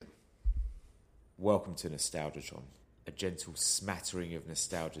Welcome to Nostalgiatron, a gentle smattering of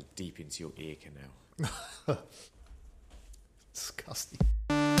nostalgia deep into your ear canal. Disgusting.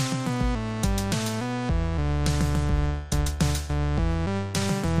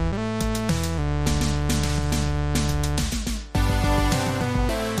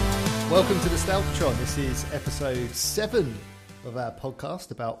 Welcome to Nostalgiatron. This is episode 7 of our podcast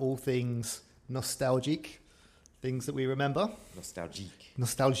about all things nostalgic, things that we remember.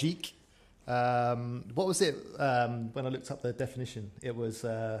 Nostalgique. What was it when I looked up the definition? It was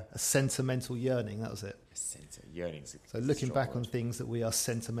a sentimental yearning, that was it. Yearning's so looking back on things that we are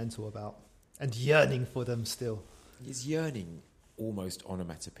sentimental about and yearning for them still. Is yearning almost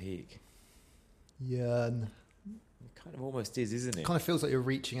onomatopoeic? Yearn. It kind of almost is, isn't it? It kind of feels like you're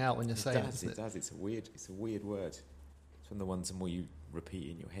reaching out when you're saying it. It does. It's a weird word. It's one of the ones the more you repeat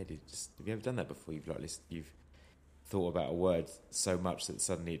in your head. Have you ever done that before? You've thought about a word so much that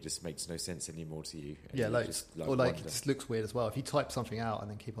suddenly it just makes no sense anymore to you. Yeah, it just looks weird as well. If you type something out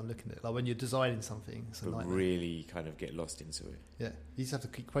and then keep on looking at it, like when you're designing something, it's a nightmare. Really kind of get lost into it. Yeah, you just have to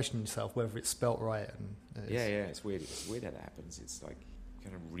keep questioning yourself whether it's spelt right. And it's weird. It's weird how that happens. It's like you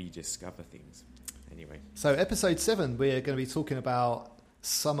kind of rediscover things. Anyway, so episode 7, we're going to be talking about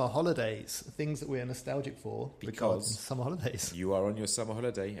summer holidays, things that we are nostalgic for because summer holidays. You are on your summer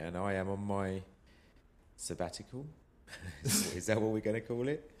holiday, and I am on my sabbatical. Is that what we're going to call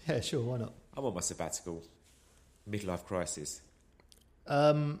it? Yeah, sure, why not? I'm on my sabbatical. Midlife crisis.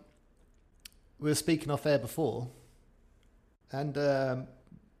 We were speaking off air before, and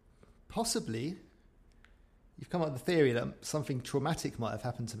possibly you've come up with the theory that something traumatic might have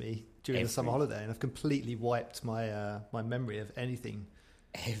happened to me during the summer holiday, and I've completely wiped my my memory of anything.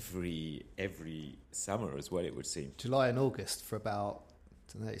 Every summer as well, it would seem. July and August for about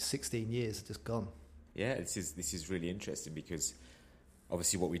 16 years are just gone. Yeah, this is really interesting because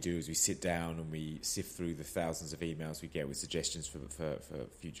obviously what we do is we sit down and we sift through the thousands of emails we get with suggestions for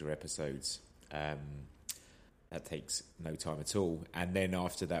future episodes. That takes no time at all. And then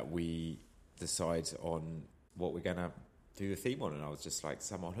after that, we decide on what we're going to do the theme on. And I was just like,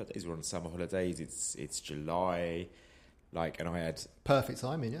 summer holidays, we're on summer holidays. It's July. And I had... Perfect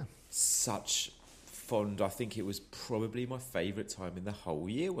timing, yeah. Such... I think it was probably my favourite time in the whole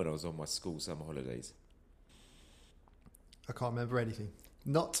year when I was on my school summer holidays. I can't remember anything.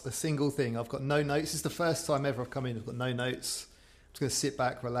 Not a single thing. I've got no notes. It's the first time ever I've come in. I've got no notes. I'm just going to sit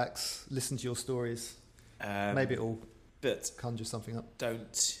back, relax, listen to your stories. Maybe it'll conjure something up.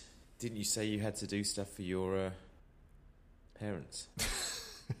 Didn't you say you had to do stuff for your parents?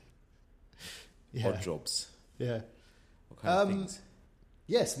 Yeah. Odd jobs. Yeah. What kind of things?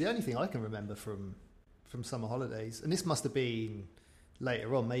 Yes, the only thing I can remember from summer holidays, and this must have been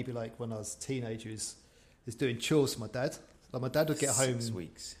later on, maybe like when I was a teenager, is doing chores for my dad. Like my dad would get home 6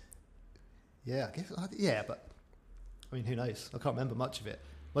 weeks. Yeah, I guess, but I mean, who knows? I can't remember much of it.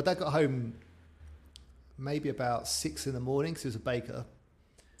 My dad got home maybe about 6 in the morning because he was a baker.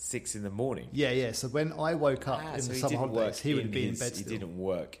 6 in the morning? Yeah. So when I woke up in the summer holidays, he would be in bed still. He didn't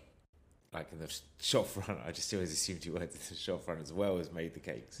work like in the shop front. I just always assumed you worked in the shop front as well as made the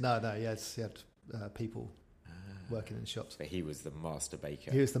cakes. No, he had people working in the shops. But he was the master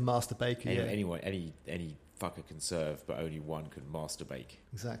baker. He was the master baker. Any fucker can serve, but only one can master bake.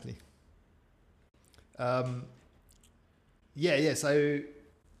 Exactly. Yeah. So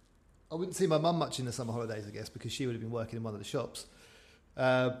I wouldn't see my mum much in the summer holidays, I guess, because she would have been working in one of the shops.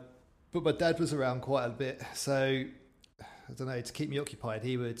 But my dad was around quite a bit, so I don't know, to keep me occupied,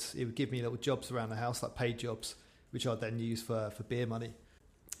 he would give me little jobs around the house, like paid jobs, which I'd then use for beer money.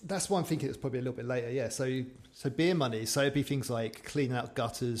 That's why I'm thinking it's probably a little bit later, yeah. So beer money, so it'd be things like cleaning out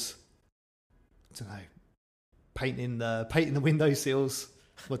gutters, I don't know, painting the windowsills.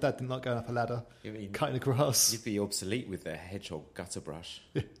 My dad didn't like going up a ladder, cutting the grass. You'd be obsolete with a hedgehog gutter brush.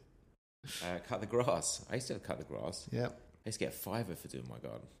 Cut the grass. I used to cut the grass. Yeah. I used to get a $5 for doing my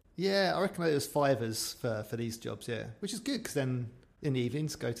garden. Yeah, I reckon it was $5 for these jobs, yeah. Which is good, because then in the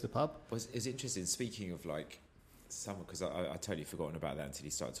evenings, go to the pub. Well, it's interesting, speaking of like summer, because I totally forgotten about that until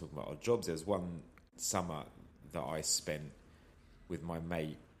you started talking about odd jobs. There was one summer that I spent with my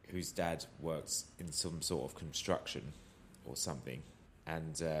mate whose dad works in some sort of construction or something.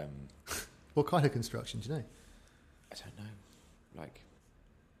 And what kind of construction, do you know? I don't know. Like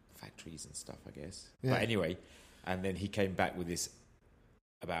factories and stuff, I guess. Yeah. But anyway, and then he came back with this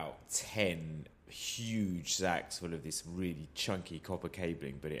about 10 huge sacks full of this really chunky copper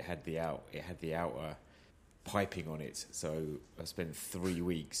cabling, but it had the outer piping on it. So I spent 3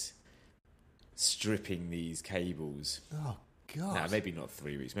 weeks stripping these cables. Oh God! No, maybe not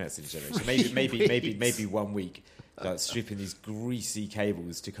 3 weeks. Maybe that's an exaggeration. Maybe 1 week, like stripping these greasy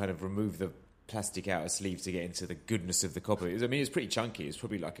cables to kind of remove the plastic outer sleeve to get into the goodness of the copper. It was pretty chunky. It was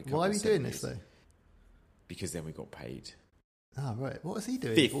probably like a couple Why are we doing centimeters. this though? Because then we got paid Oh, right. What was he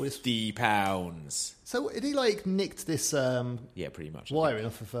doing? £50. So did he nicked this Yeah, pretty much. wiring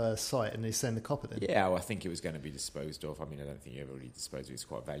off of a site and they send the copper then? Yeah, well, I think it was going to be disposed of. I mean, I don't think you ever really disposed of it. It's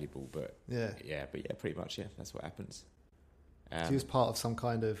quite valuable, but Yeah. pretty much, yeah, that's what happens. So he was part of some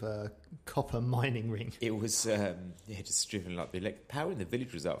kind of copper mining ring. It was, just driven like the power in the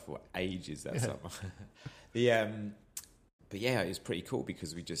village was up for ages that summer. But yeah, it was pretty cool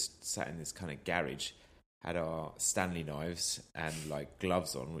because we just sat in this kind of garage, had our Stanley knives and like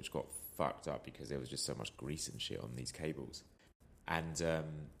gloves on, which got fucked up because there was just so much grease and shit on these cables, and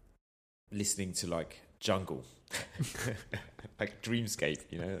listening to like Jungle, like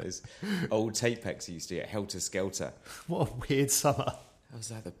Dreamscape, those old tape packs you used to get, Helter Skelter. What a weird summer. That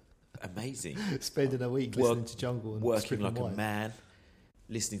was like amazing. Spending a week listening to Jungle and working like wine. a man,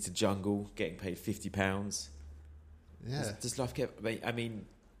 listening to Jungle, getting paid £50. Yeah. Does life get? I mean,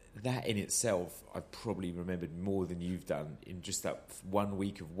 that in itself, I probably remembered more than you've done in just that 1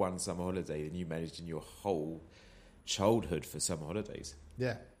 week of one summer holiday than you managed in your whole childhood for summer holidays.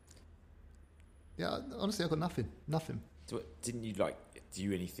 Yeah. Yeah, honestly, I've got nothing. So didn't you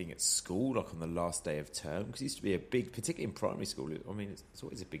do anything at school, like on the last day of term? Because it used to be a big, particularly in primary school. I mean, it's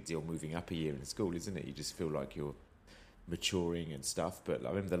always a big deal moving up a year in school, isn't it? You just feel like you're maturing and stuff. But I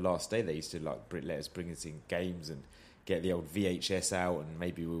remember the last day they used to let us bring us in games and get the old VHS out, and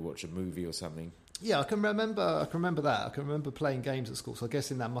maybe we'll watch a movie or something. Yeah, I can remember that. I can remember playing games at school. So I'm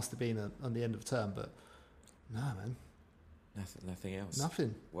guessing that must have been on the end of the term. But no, man, nothing else.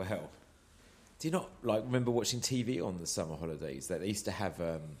 Nothing. Well, do you not remember watching TV on the summer holidays? That they used to have,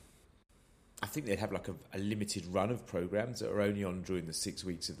 I think they'd have like a limited run of programs that are only on during the 6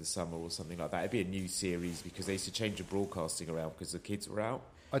 weeks of the summer or something like that. It'd be a new series because they used to change the broadcasting around because the kids were out.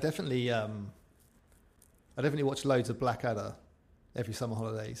 I definitely watched loads of Blackadder every summer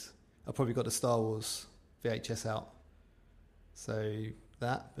holidays. I probably got the Star Wars VHS out, so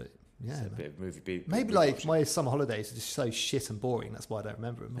that. But yeah, so a bit of movie. Maybe my summer holidays are just so shit and boring. That's why I don't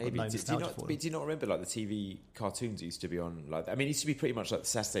remember them. Maybe. Do you not remember like the TV cartoons used to be on? Like, I mean, it used to be pretty much like the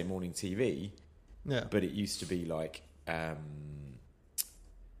Saturday morning TV. Yeah. But it used to be like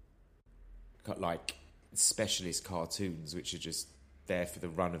specialist cartoons, which are just there for the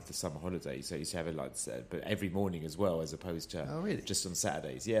run of the summer holidays. So you used to have it but every morning as well, as opposed to just on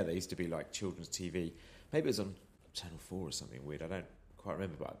Saturdays. Yeah, they used to be like children's TV. Maybe it was on Channel 4 or something weird. I don't quite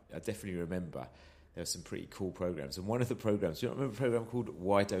remember, but I definitely remember there were some pretty cool programs. And one of the programs, do you not remember a program called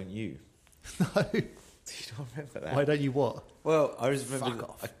Why Don't You? No. Do you not remember that? Why don't you what? Well, I just remember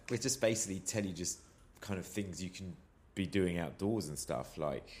we just basically tell you just kind of things you can be doing outdoors and stuff,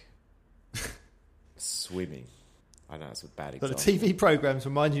 like swimming. I know that's a bad example. But the TV programs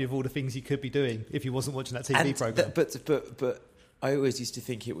remind you of all the things you could be doing if you wasn't watching that TV program. But I always used to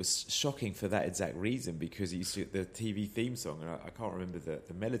think it was shocking for that exact reason, because it used to, the TV theme song, and I can't remember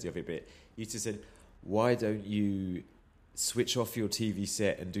the melody of it, but it used to say, "Why don't you switch off your TV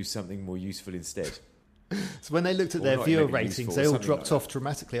set and do something more useful instead?" So when they looked at their viewer ratings, they all dropped off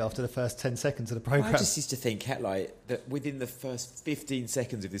dramatically after the first 10 seconds of the programme. I just used to think that within the first 15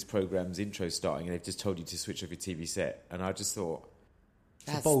 seconds of this programme's intro starting, they've just told you to switch off your TV set. And I just thought,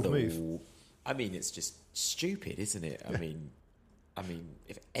 that's a bold move. I mean, it's just stupid, isn't it? I mean,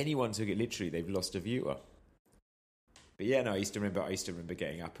 if anyone took it literally, they've lost a viewer. But yeah, no, I used to remember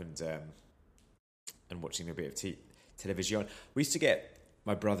getting up and watching a bit of television.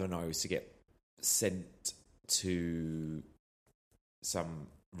 My brother and I used to get sent to some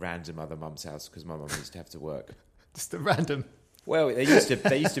random other mum's house because my mum used to have to work. Just a random. Well, they used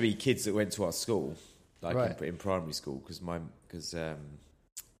to be kids that went to our school, in primary school, because I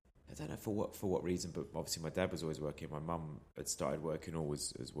don't know for what reason, but obviously my dad was always working. My mum had started working or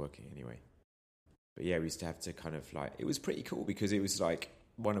was working anyway. But yeah, we used to have to kind of it was pretty cool because it was like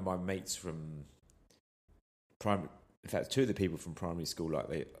one of my mates from primary. In fact, two of the people from primary school,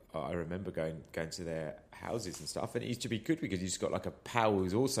 I remember going to their houses and stuff, and it used to be good because you just got like a pal who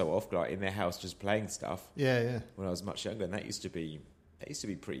was also off, in their house just playing stuff. Yeah, yeah. When I was much younger, and that used to be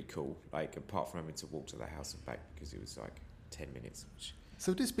pretty cool. Apart from having to walk to the house and back because it was 10 minutes.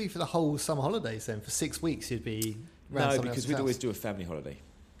 So would this be for the whole summer holidays then? For 6 weeks, you'd be around? No, because we'd always do a family holiday.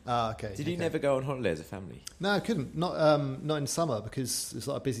 Ah, okay. Did you never go on holiday as a family? No, I couldn't. Not in summer because it's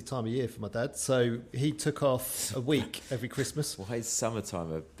a busy time of year for my dad. So he took off a week every Christmas. Why is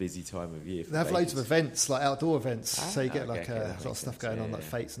summertime a busy time of year? They have loads of events, outdoor events. So you get a lot of stuff going on,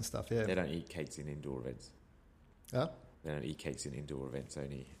 fates and stuff. Yeah. They don't eat cakes in indoor events. Huh? They don't eat cakes in indoor events,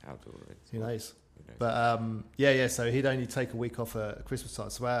 only outdoor events. Who knows? But yeah. So he'd only take a week off at Christmas time.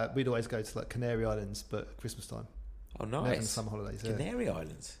 So we'd always go to like Canary Islands, but at Christmas time. Oh, nice. Never in summer holidays. Canary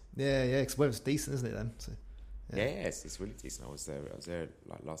Islands. Yeah. Because weather's decent, isn't it? Then. So, yeah, it's really decent. I was there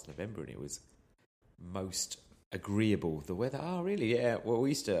like last November, and it was most agreeable. The weather. Oh, really? Yeah. Well, we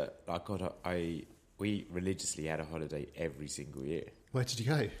used to. We religiously had a holiday every single year. Where did you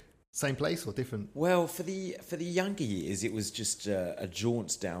go? Same place or different? Well, for the younger years, it was just a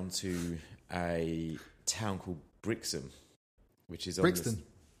jaunt down to a town called Brixham, which is Brixton.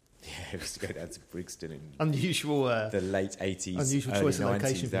 Yeah, we used to go down to Brixton in unusual the late 80s, unusual choice of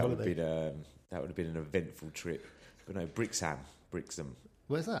location for holiday. That would have been an eventful trip. But no, Brixham.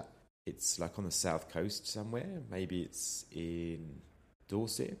 Where's that? It's like on the south coast somewhere. Maybe it's in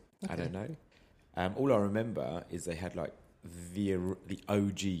Dorset. Okay. I don't know. All I remember is they had like the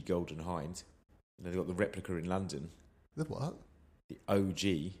OG Golden Hind. They got the replica in London. The what? The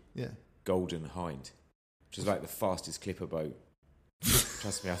OG Golden Hind, which is like the fastest clipper boat.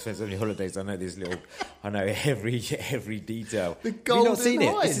 Trust me, I've spent so many holidays. I know every detail. The Golden Have you not seen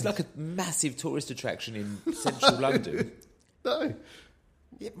Hind? it? This is like a massive tourist attraction in central London. No.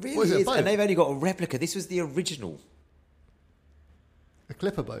 It really is. And they've only got a replica. This was the original. A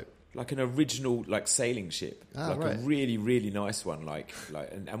clipper boat? Like an original sailing ship. A really, really nice one.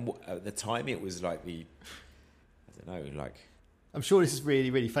 And at the time it was like I don't know, I'm sure this is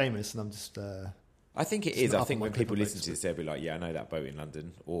really, really famous, and I'm just... I think it is. I think when people listen to this, they'll be like, yeah, I know that boat in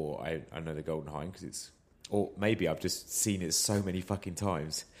London, or I know the Golden Hind, because it's... Or maybe I've just seen it so many fucking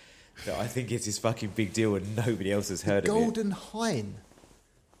times that I think it's this fucking big deal and nobody else has heard of it. Golden Hind?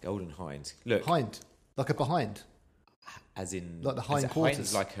 Golden Hind. Look. Hind. Like a behind? As in... Like the hind quarters?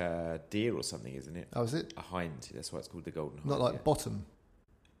 Hind's like a deer or something, isn't it? Oh, is it? A hind. That's why it's called the Golden Hind. Not like bottom?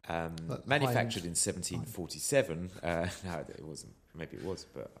 Like manufactured in 1747. No, it wasn't. Maybe it was,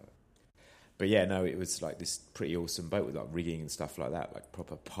 but yeah, no, it was like this pretty awesome boat with like rigging and stuff like that, like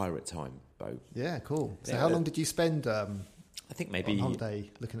proper pirate time boat. Yeah, cool. So how long did you spend I think maybe on holiday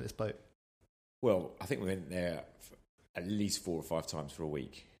looking at this boat? Well, I think we went there at least 4 or 5 times for a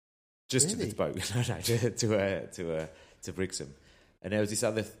week. Just to this boat. to Brixham. And there was this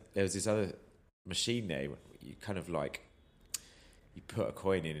other machine there. You kind of like you put a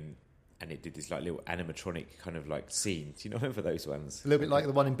coin in and it did this like little animatronic kind of like scene. Do you remember those ones? A little bit like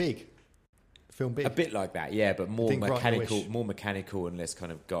the one in Big. Film Big. A bit like that, yeah, but more mechanical and less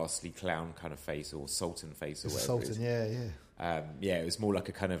kind of ghastly clown kind of face or Sultan face or whatever. Sultan, yeah. Yeah, it was more like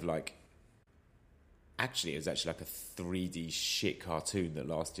a kind of like. Actually, it was actually like a 3D shit cartoon that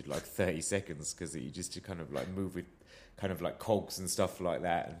lasted like 30 seconds because you just kind of like move with kind of like cogs and stuff like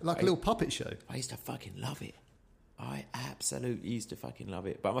that. And like a little puppet show. I used to fucking love it. I absolutely used to fucking love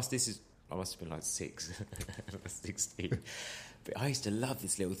it. But I must have been like 6, 16. But I used to love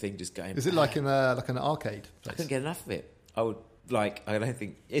this little thing just going. Is it like an arcade place? I couldn't get enough of it. I don't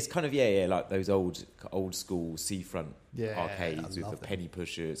think it's kind of like those old school seafront arcades with the penny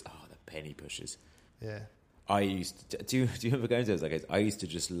pushers. Oh, the penny pushers. Yeah. I used to, do you remember going to those arcades? I used to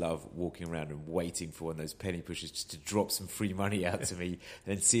just love walking around and waiting for one of those penny pushers just to drop some free money out to me and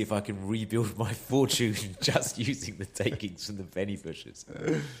then see if I can rebuild my fortune just using the takings from the penny pushers.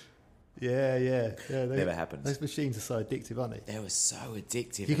 Yeah. Never happened. Those machines are so addictive, aren't they? They were so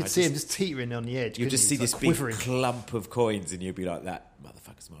addictive. You could see them just teetering on the edge. You just see this big quivering clump of coins and you'd be like, that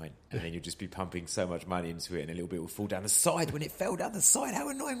motherfucker's mine. And then you'd just be pumping so much money into it and a little bit would fall down the side. When it fell down the side, how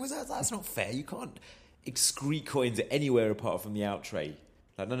annoying was that? That's not fair. You can't excrete coins anywhere apart from the out tray.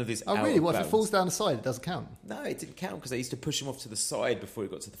 Like none of this. Oh, really? What if it falls down the side? It doesn't count? No, it didn't count because they used to push them off to the side before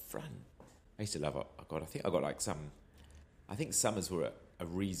it got to the front. I used to love it. Oh, God, I think I got like some... I think summers were a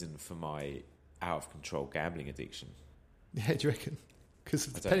reason for my out-of-control gambling addiction. Yeah, do you reckon? Because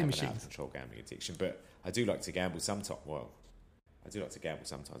of the penny machines. I don't have an out-of-control gambling addiction, but I do like to gamble sometimes. Well, I do like to gamble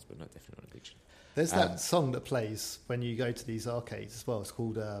sometimes, but not definitely not addiction. There's that song that plays when you go to these arcades as well. It's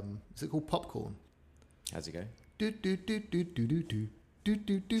called... is it called Popcorn? How's it go? They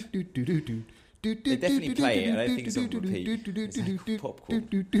definitely play it. I don't think it's on repeat. Is that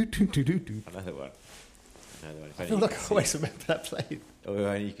Popcorn? Another one. I feel like I always remember that playing. Oh,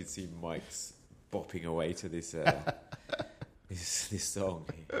 and you could see Mike's bopping away to this this song.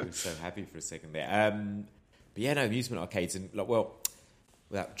 He was so happy for a second there. But yeah, no, amusement arcades and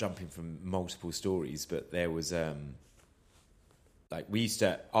without jumping from multiple stories, but there was we used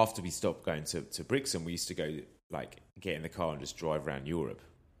to, after we stopped going to Brixham, we used to go get in the car and just drive around Europe.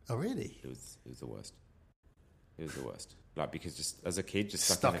 Oh, really? It was the worst. It was the worst. Because just as a kid, just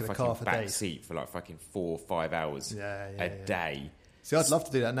stuck in a fucking back seat for fucking 4 or 5 hours a day. See, I'd love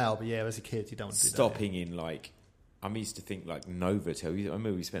to do that now, but yeah, as a kid, you don't want to do that. Stopping in used to think like Novotel. I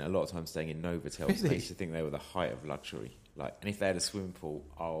remember we spent a lot of time staying in Novotels. Really? I used to think they were the height of luxury. Like, and if they had a swimming pool,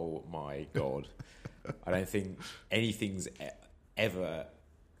 oh my God. I don't think anything's ever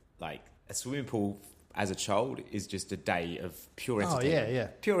like a swimming pool as a child is just a day of pure entertainment. Oh, yeah.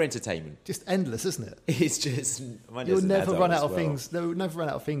 Pure entertainment. Just endless, isn't it? It's just... You'll never run out of things. They'll never run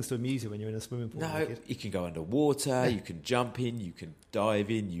out of things to amuse you when you're in a swimming pool. No, you can go underwater, you can jump in, you can dive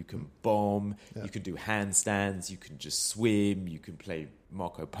in, you can bomb, you can do handstands, you can just swim, you can play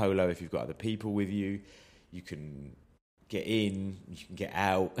Marco Polo if you've got other people with you, you can get in, you can get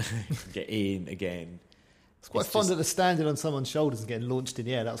out, you can get in again. It's quite fun that they're standing on someone's shoulders and getting launched in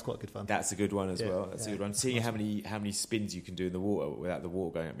the air. That was quite good fun. That's a good one as well. That's a good one. Seeing how many spins you can do in the water without the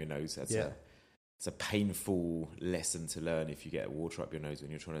water going up your nose. It's a painful lesson to learn if you get water up your nose when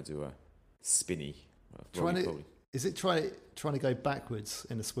you're trying to do a spinny. Is it trying to go backwards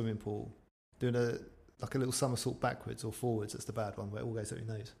in a swimming pool, doing a little somersault backwards or forwards? That's the bad one where it all goes up your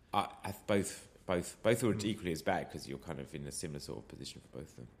nose. Both are equally as bad because you're kind of in a similar sort of position for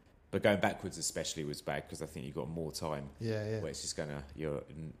both of them. But going backwards especially was bad because I think you've got more time. Yeah. Where it's just gonna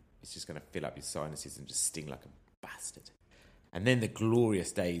fill up your sinuses and just sting like a bastard. And then the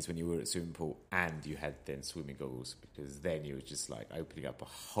glorious days when you were at a swimming pool and you had then swimming goggles, because then you were just like opening up a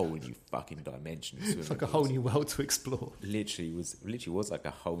whole new fucking dimension of swimming. It's like a whole new world to explore. Literally was like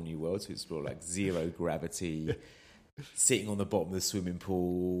a whole new world to explore, like zero gravity, sitting on the bottom of the swimming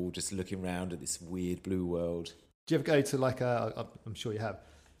pool, just looking around at this weird blue world. Do you ever go to I'm sure you have,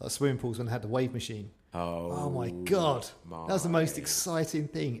 swimming pools when they had the wave machine? Oh my God. That was the most exciting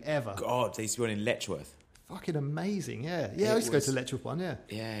thing ever. God, they used to be one in Letchworth. Fucking amazing, yeah. Yeah, I used to go to Letchworth one, yeah.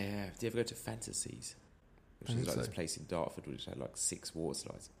 Yeah. Did you ever go to Fantasies? Which was like this place in Dartford which had like 6 water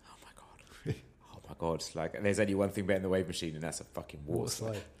slides. Oh my God. Like, there's only one thing better than the wave machine, and that's a fucking water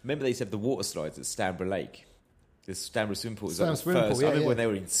slide. Remember they used to have the water slides at Stanborough Lake? The Stanborough swimming pool was like the first. I remember when they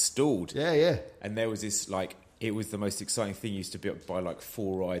were installed. Yeah. And there was this like... It was the most exciting thing. You used to be up by like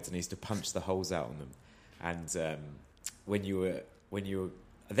 4 rides, and I used to punch the holes out on them. And when you were,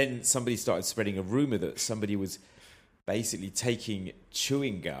 then somebody started spreading a rumor that somebody was basically taking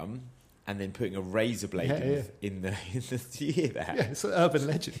chewing gum and then putting a razor blade in the. Do you hear that? Yeah, it's an urban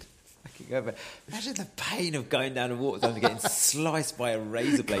legend. Fucking urban. Imagine the pain of going down a water zone and getting sliced by a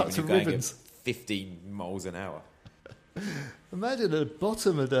razor blade when you're going at 15 miles an hour. Imagine at the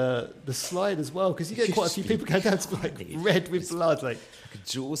bottom of the slide as well, because you get quite a few people going down to like red with blood, like a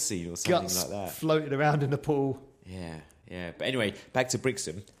jaw scene or something guts like that, floating around in the pool. Yeah. But anyway, back to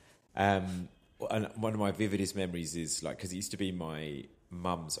Brixham. And one of my vividest memories is like, because it used to be my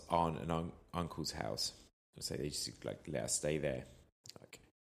mum's aunt and uncle's house, so they used to like let us stay there.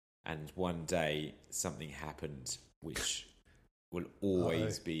 And one day something happened which will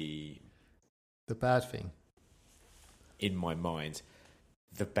always be the bad thing. In my mind,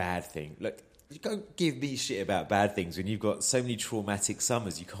 the bad thing. Look, you don't give me shit about bad things when you've got so many traumatic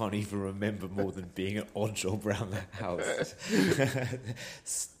summers you can't even remember more than being an odd job around the house.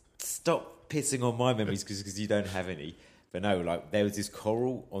 Stop pissing on my memories because you don't have any. But no, like there was this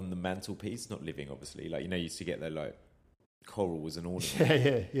coral on the mantelpiece, not living obviously. Like, you know, you used to get that like coral was an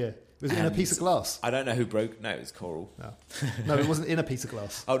ornament. Yeah. Was it in a piece of glass? I don't know who broke. No, it was coral. No, it wasn't in a piece of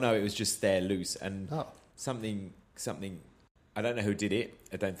glass. Oh no, it was just there loose and something. I don't know who did it.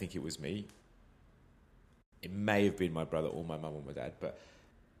 I don't think it was me. It may have been my brother or my mum or my dad, but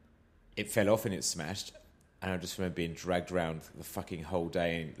it fell off and it smashed. And I just remember being dragged around the fucking whole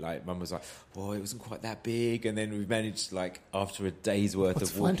day. And like, mum was like, "Oh, it wasn't quite that big." And then we managed, like, after a day's worth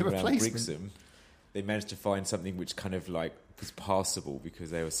of walking around Brixham, they managed to find something which kind of like was passable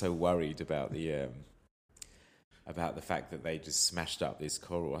because they were so worried about the fact that they just smashed up this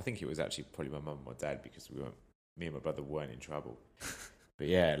coral. I think it was actually probably my mum and my dad because me and my brother weren't in trouble. But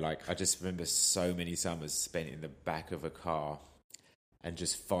yeah, like I just remember so many summers spent in the back of a car and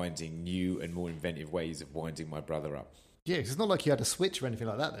just finding new and more inventive ways of winding my brother up. Yeah, because it's not like you had a switch or anything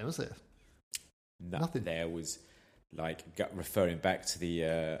like that then, was it? Nothing. There was, like, referring back to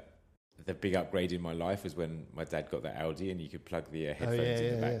the big upgrade in my life was when my dad got the Audi and you could plug the headphones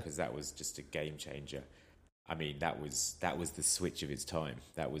in the back because that was just a game changer. I mean, that was the switch of its time.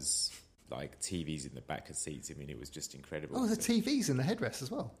 That was... like TVs in the back of seats. I mean, it was just incredible. Oh, the TVs in the headrest as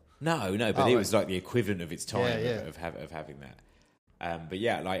well? No, but it was like the equivalent of its time of having that. But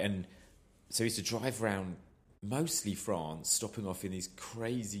yeah, like, and so we used to drive around mostly France, stopping off in these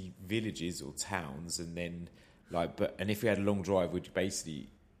crazy villages or towns, and then and if we had a long drive, we'd basically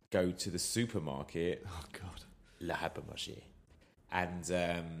go to the supermarket. Oh God, Le Hypermarché, and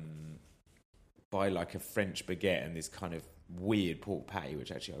buy like a French baguette and this kind of weird pork patty,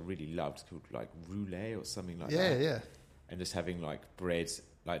 which actually I really loved, called like roulette or something like that. Yeah. And just having like bread,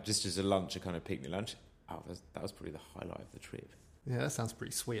 like just as a lunch, a kind of picnic lunch. Oh, that was probably the highlight of the trip. Yeah, that sounds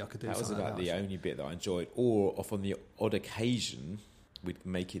pretty sweet. I could do that. That was something about like the only bit that I enjoyed. Or off on the odd occasion, we'd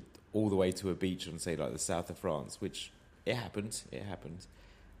make it all the way to a beach on, say, like the south of France, which it happened.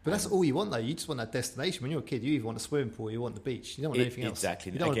 But that's all you want, though. You just want that destination. When you're a kid, you either want a swimming pool or you want the beach. You don't want anything else.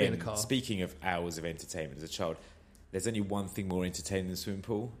 Exactly. You don't want to be in Again, the car. speaking of hours of entertainment as a child, there's only one thing more entertaining than a swimming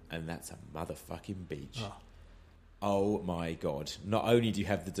pool, and that's a motherfucking beach. Oh my God. Not only do you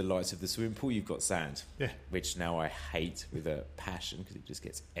have the delights of the swimming pool, you've got sand, which now I hate with a passion because it just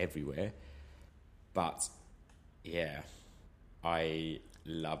gets everywhere. But, yeah, I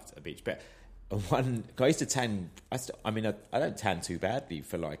loved a beach. But I used to tan, I don't tan too badly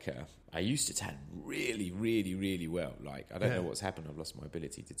for like, I used to tan really, really, really well. Like, I don't know what's happened. I've lost my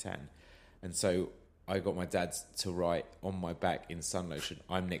ability to tan. And so I got my dad to write on my back in sun lotion,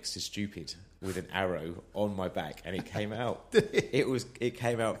 "I'm next to stupid," with an arrow on my back, and it came out. It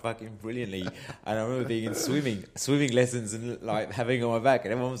came out fucking brilliantly. And I remember being in swimming lessons and like having it on my back,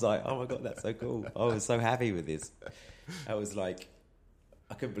 and everyone was like, "Oh my God, that's so cool." I was so happy with this. I was like,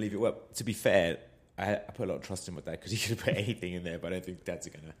 I couldn't believe it. Well, to be fair, I put a lot of trust in my dad because he could have put anything in there, but I don't think Dad's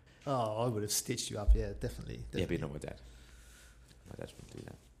gonna. Oh, I would have stitched you up. Yeah, definitely. Yeah, but not my dad. My dad wouldn't do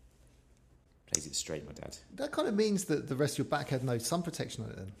that. Plays it straight, my dad. That kind of means that the rest of your back had no sun protection on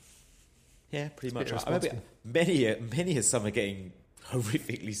it then. Yeah, pretty much. I remember many a summer getting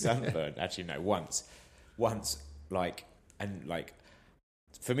horrifically sunburned. Actually, no, once,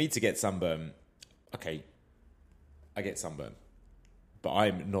 for me to get sunburn, okay, I get sunburn, but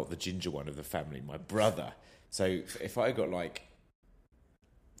I'm not the ginger one of the family. My brother. So if I got like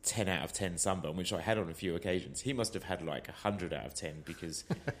 10 out of 10 sunburn, which I had on a few occasions, he must have had like 100 out of 10 because.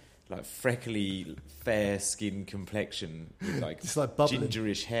 Like freckly, fair skin complexion with like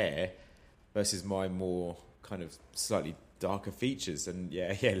gingerish hair versus my more kind of slightly darker features and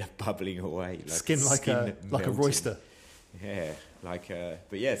like bubbling away. Like skin like a royster. Yeah,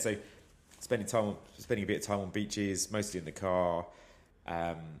 but yeah, so spending a bit of time on beaches, mostly in the car,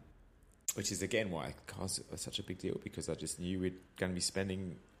 which is again why cars are such a big deal because I just knew we're going to be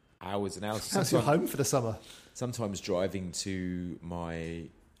spending hours and hours. How's your home for the summer? Sometimes driving to my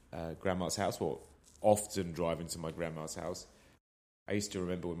grandma's house, or often driving to my grandma's house. I used to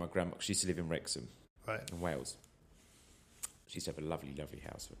remember when my grandma, she used to live in Wrexham, in Wales. She used to have a lovely, lovely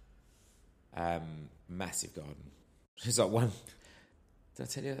house. Massive garden. It's like one. Did I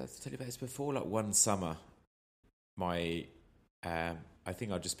tell you about this before? Like one summer, I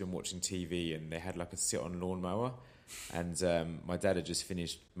think I'd just been watching TV and they had like a sit-on lawnmower, and my dad had just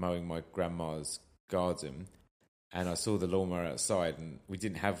finished mowing my grandma's garden. And I saw the lawnmower outside, and we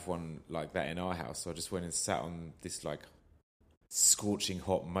didn't have one like that in our house. So I just went and sat on this like scorching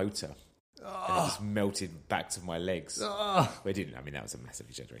hot motor, and it just melted back to my legs. But it didn't. I mean, that was a massive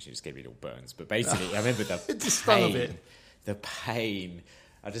exaggeration. It just gave me little burns. But basically, I remember the pain. The pain.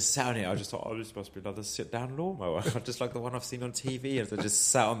 I just sat on it. I just thought, this must be another sit-down lawnmower, just like the one I've seen on TV. And so I just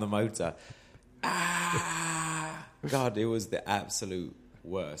sat on the motor. God, it was the absolute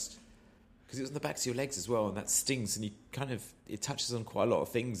worst. Because it was on the backs of your legs as well, and that stings, and it touches on quite a lot of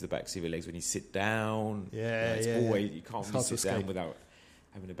things, the backs of your legs, when you sit down. You can't really sit down without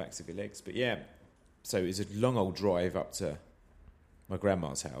having the backs of your legs. But yeah, so it was a long old drive up to my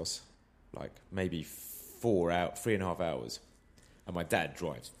grandma's house, like maybe 3.5 hours. And my dad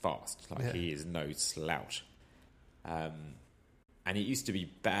drives fast, he is no slouch. And it used to be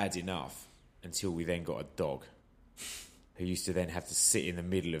bad enough until we then got a dog. Who used to then have to sit in the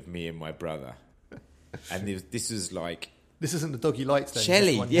middle of me and my brother. And this was like... This isn't the dog you liked then?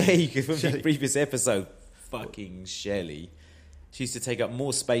 Shelley, you could from the previous episode. Fucking Shelley. She used to take up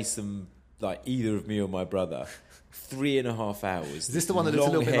more space than like either of me or my brother. 3.5 hours. Is this the one that looks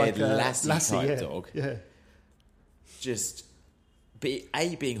a little bit like Lassie type dog? Yeah. Just,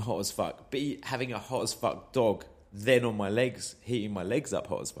 A, being hot as fuck. B, having a hot as fuck dog then on my legs, heating my legs up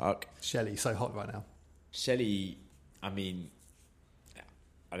hot as fuck. Shelley, so hot right now. Shelley... I mean,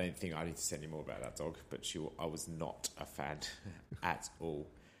 I don't think I need to say any more about that dog, but I was not a fan at all.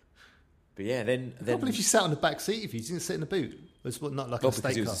 But yeah, then... I can't believe you sat on the back seat if you didn't sit in the boot. It was not like a state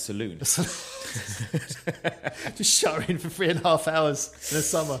car. Because it was a saloon. Just shut her in for 3.5 hours in the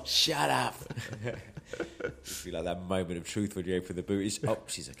summer. Shut up. Just be like that moment of truth when you open the boot.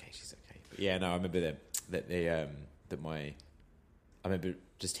 She's okay. But yeah, no, I remember I remember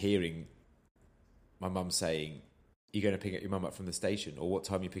just hearing my mum saying, "You're going to pick your mum up from the station," or "What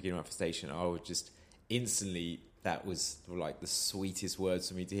time are you picking her up from the station?" I would just instantly that was like the sweetest words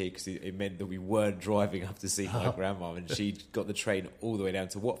for me to hear, because it meant that we weren't driving up to see my grandma, and she'd got the train all the way down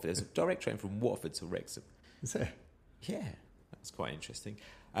to Watford. There's a direct train from Watford to Wrexham. Is there? Yeah, that was quite interesting.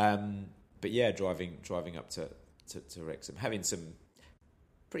 But yeah, driving up to Wrexham, having some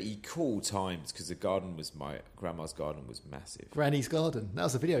pretty cool times, because my grandma's garden was massive. Granny's Garden. That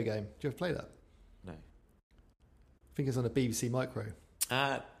was a video game. Did you ever play that? No. I think it's on a BBC Micro.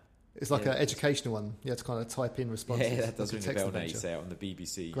 It's like an educational one. You had to kind of type in responses. Yeah, that does like ring a bell now. You say it on the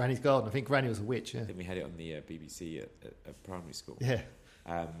BBC. Granny's Garden. I think Granny was a witch. Yeah. I think we had it on the BBC at primary school. Yeah.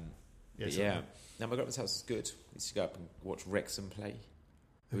 Now my grandma's house is good. We used to go up and watch Wrexham play,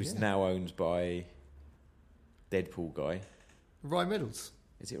 who's now owned by Deadpool guy. Ryan Reynolds.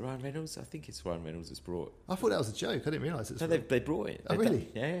 Is it Ryan Reynolds? I think it's Ryan Reynolds that's brought. I thought that was a joke. I didn't realise it was. No, they brought it. Oh, really?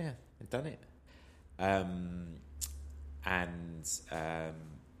 Yeah, they've done it.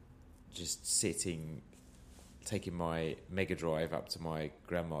 Just taking my Mega Drive up to my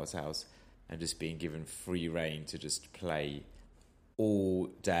grandma's house and just being given free rein to just play all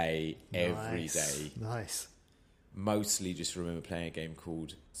day, every day. Nice. Mostly just remember playing a game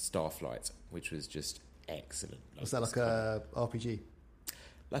called Starflight, which was just excellent. Was that like a RPG?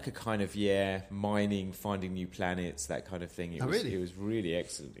 Like a kind of, mining, finding new planets, that kind of thing. Really? It was really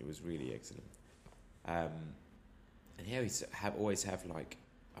excellent. And yeah, we always have like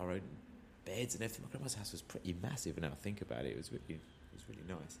our own beds and everything. My grandma's house was pretty massive, and now I think about it, it was really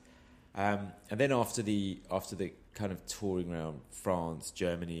nice. And then after the kind of touring around France,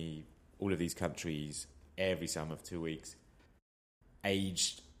 Germany, all of these countries every summer for 2 weeks,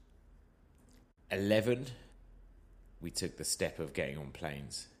 aged 11, we took the step of getting on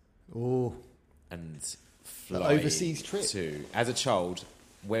planes. Oh, and flying overseas trip. As a child,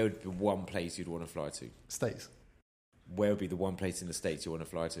 where would be one place you'd want to fly to? States. Where would be the one place in the States you want to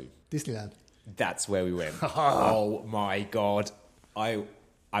fly to? Disneyland. That's where we went. Oh my God. I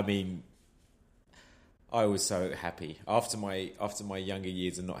mean, I was so happy after my younger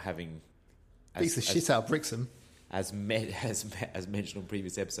years and not having beats the shit out of Brixham, as mentioned on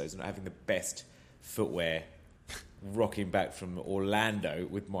previous episodes, not having the best footwear. Rocking back from Orlando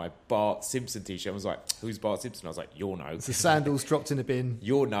with my Bart Simpson t-shirt. I was like, who's Bart Simpson? I was like, you'll know. The sandals dropped in a bin.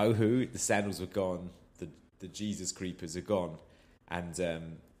 You'll know who. The sandals were gone. The Jesus creepers are gone.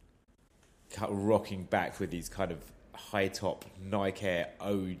 And rocking back with these kind of high-top Nike Air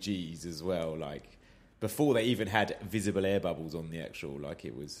OGs as well. Like, before they even had visible air bubbles on the actual, like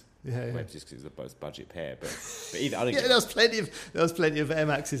it was... Yeah. Well, just because it was the most budget pair, but either I don't. There was plenty of Air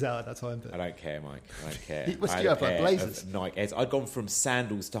Maxes out at that time. But I don't care, Mike. I don't care. What's you have, like Blazers? Nike Airs. I'd gone from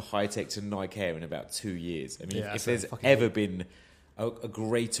sandals to high tech to Nike Air in about 2 years. I mean, if there's ever been a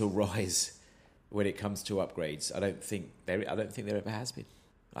greater rise when it comes to upgrades, I don't think there ever has been.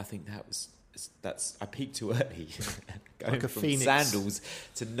 I think I peaked too early. Going like a from phoenix. Sandals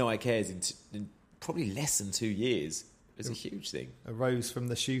to Nike Airs in probably less than 2 years. It's a huge thing. A rose from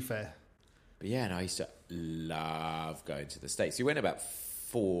the shoe fair. But yeah, and I used to love going to the States. We went about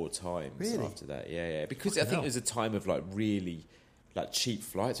 4 times after that. Yeah. Because I think it was a time of like really like cheap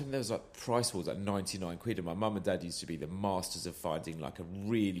flights. I mean, there was like price wars like 99 quid, and my mum and dad used to be the masters of finding like a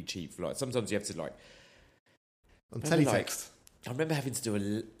really cheap flight. Sometimes you have to like on teletext. I remember having to do a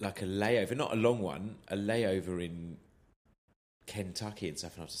layover, not a long one, a layover in Kentucky and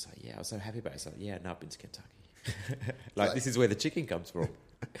stuff, and I was just like, I was so happy about it. It's like, no, I've been to Kentucky. This is where the chicken comes from.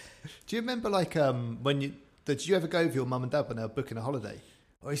 Do you remember did you ever go with your mum and dad when they were booking a holiday?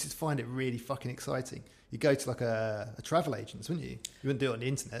 I used to find it really fucking exciting. You go to like a travel agent, wouldn't you? You wouldn't do it on the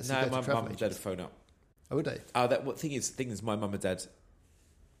internet. So no, my mum and dad would phone up. Oh, would they? Oh, thing is, my mum and dad,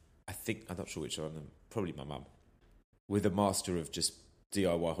 I'm not sure which one of them, probably my mum, were the master of just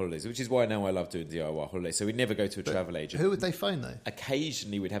DIY holidays, which is why now I love doing DIY holidays. So we'd never go to a travel agent. Who would they phone though?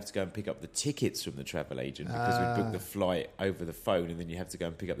 Occasionally we'd have to go and pick up the tickets from the travel agent because we'd book the flight over the phone, and then you have to go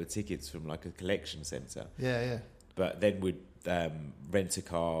and pick up the tickets from like a collection centre. Yeah. But then we'd rent a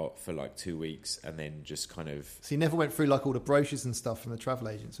car for like 2 weeks and then just kind of... So you never went through like all the brochures and stuff from the travel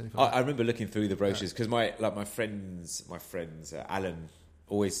agents or anything? I remember looking through the brochures because my friends, Alan,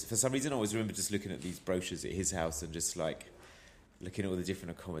 always, for some reason I always remember just looking at these brochures at his house and just like... looking at all the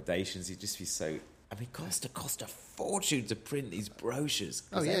different accommodations, he'd just be so... I mean, it cost a fortune to print these brochures.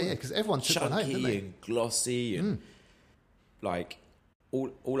 Oh, yeah, because everyone took one home, didn't they? Chunky and glossy and... Like,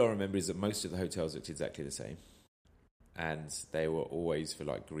 all I remember is that most of the hotels looked exactly the same. And they were always for,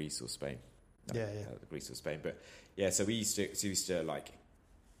 like, Greece or Spain. Greece or Spain. But, yeah, so we used to, like,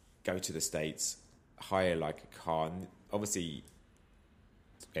 go to the States, hire, like, a car. And obviously,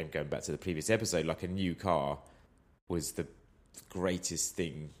 going back to the previous episode, like, a new car was the greatest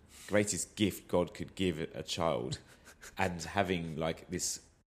thing greatest gift God could give a child, and having like this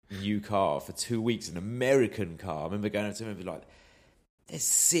new car for 2 weeks, an American car. I remember going up to him and be like, there's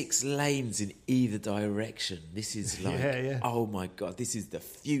 6 lanes in either direction. This is like, oh my God, this is the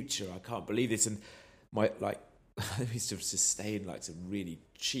future. I can't believe this. And I used to stay in like some really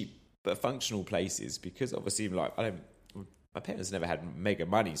cheap but functional places, because obviously like my parents never had mega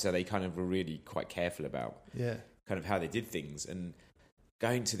money, so they kind of were really quite careful about kind of how they did things. And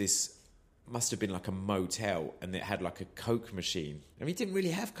going to this must have been like a motel, and it had like a Coke machine. I mean, you didn't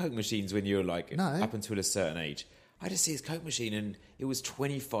really have Coke machines when you were like up until a certain age. I just see his Coke machine, and it was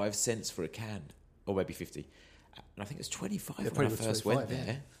 25 cents for a can, or maybe 50. And I think it was 25 when I first went there.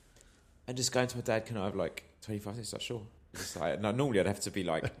 Yeah. And just going to my dad, can I have like 25 cents? Like, sure. Just like, no, normally I'd have to be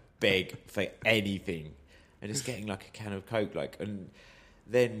like beg for anything, and just getting like a can of Coke, like, and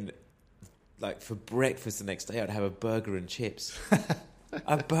then like for breakfast the next day I'd have a burger and chips.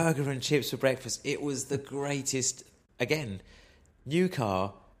 A burger and chips for breakfast. It was the greatest. Again, new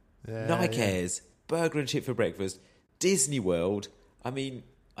car, Nike Airs, burger and chip for breakfast, Disney World. I mean,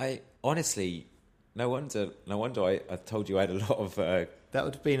 I honestly, no wonder I told you I had a lot of. That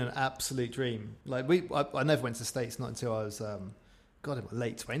would have been an absolute dream. Like I never went to the States, not until I was, in my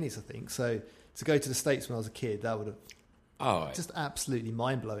late 20s, I think. So to go to the States when I was a kid, that would have just absolutely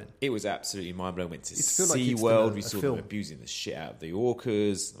mind blowing. It was absolutely mind blowing. Went to SeaWorld. We saw them abusing the shit out of the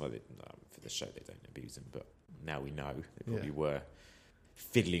orcas. Well, for the show they don't abuse them, but now we know they probably were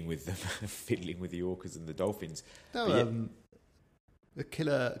fiddling with them, fiddling with the orcas and the dolphins. No, the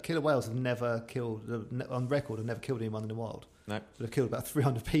killer whales have never killed, on record, have never killed anyone in the wild. No. They've killed about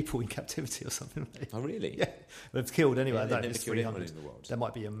 300 people in captivity or something. Oh, really? Yeah. They've killed anyway. Yeah, I don't know if it's it's 300. In the world. There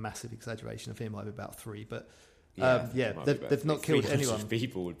might be a massive exaggeration. I think it might be about 3. But they've not killed anyone.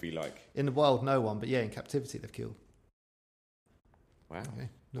 People would be like... In the wild, no one. But yeah, in captivity, they've killed. Wow. Okay.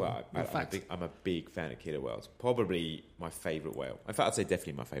 Well, I'm a big fan of killer whales. Probably my favourite whale. In fact, I'd say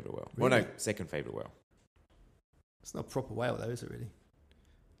definitely my favourite whale. Really? Well, no, second favourite whale. It's not a proper whale, though, is it, really?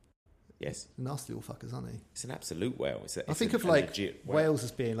 Yes. Nasty little fuckers, aren't they? It's an absolute whale. I think of like whales as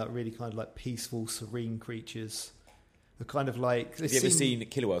being like really kind of like peaceful, serene creatures. They're kind of like... Have you ever seen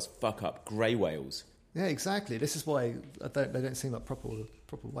killer whales fuck up grey whales? Yeah, exactly. This is why they don't seem like proper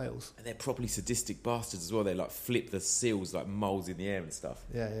whales. And they're properly sadistic bastards as well. They like flip the seals like moles in the air and stuff.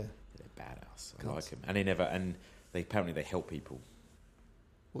 Yeah. They're badass. I like them. And they help people.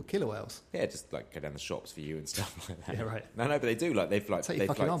 What, killer whales? Yeah, just like go down the shops for you and stuff like that. Yeah, right. No, but they do. Like they've take your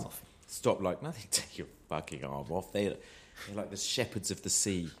fucking arm off. Stop, like, nothing, take your fucking arm off. They're like the shepherds of the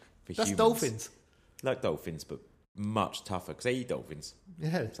sea for humans. That's dolphins. Like dolphins, but much tougher, because they eat dolphins.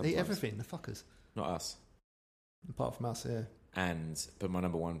 Yeah, they eat everything, the fuckers. Not us. Apart from us, yeah. But my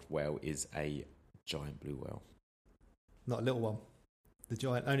number one whale is a giant blue whale. Not a little one.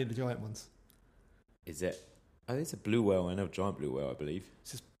 Only the giant ones. Is it? Oh, there's a blue whale. I know a giant blue whale, I believe.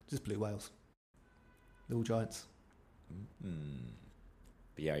 It's just blue whales. They're all giants.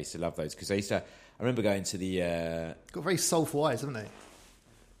 But yeah, I used to love those, because I remember going to the... Got very soulful eyes, haven't they?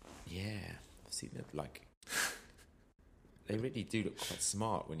 Yeah. I've seen them, like... They really do look quite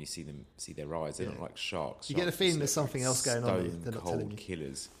smart when you see their eyes. They look like sharks. You get the feeling there's something else going on. They're not telling you.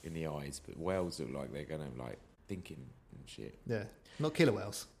 Killers in the eyes, but whales look like they're going to like thinking and shit. Yeah, not killer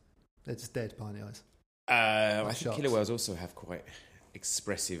whales. They're just dead behind the eyes. I think killer whales also have quite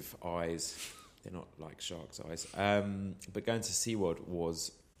expressive eyes. They're not like sharks' eyes. But going to SeaWorld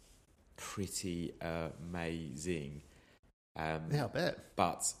was pretty amazing. Yeah, I bet.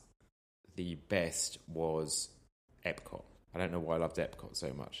 But the best was Epcot. I don't know why I loved Epcot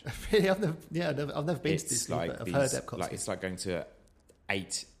so much. Really, I've never been to Disney, but I've heard Epcot. Like, it's like going to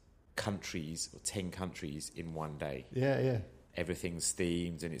 8 countries or 10 countries in one day. Yeah. Everything's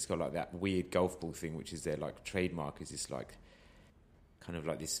themed, and it's got like that weird golf ball thing, which is their like trademark. Is this like kind of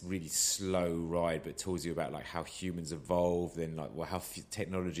like this really slow ride, but it tells you about like how humans evolved and like how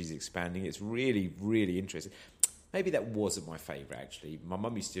technology is expanding. It's really, really interesting. Maybe that wasn't my favourite, actually. My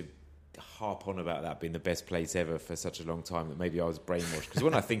mum used to harp on about that being the best place ever for such a long time that maybe I was brainwashed. Because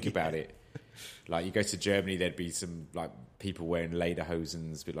when I think about it, like you go to Germany, there'd be some like people wearing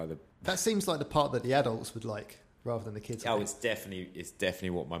lederhosens, but like that seems like the part that the adults would like rather than the kids. Oh, it's definitely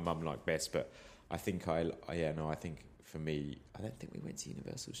what my mum liked best. But I think I think for me, I don't think we went to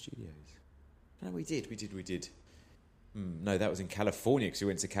Universal Studios. No, we did. No, that was in California, because we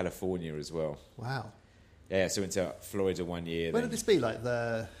went to California as well. Wow. Yeah, so we went to Florida one year. When did this be? Like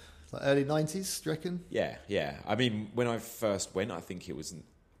the early 90s, do you reckon? Yeah. I mean, when I first went, I think it was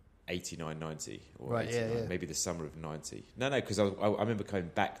 89, 90, or Right, 89, maybe the summer of 90. No, because I remember going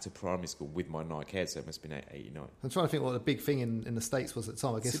back to primary school with my Nike Air, so it must have been 89. I'm trying to think what the big thing in the States was at the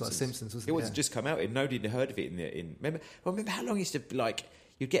time. I guess like Simpsons, wasn't it? It wasn't just come out, and nobody had heard of it remember how long it used to be, like,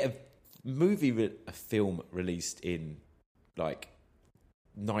 you'd get a film released in, like,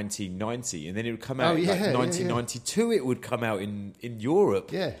 1990, and then it would come out 1992. It would come out in Europe.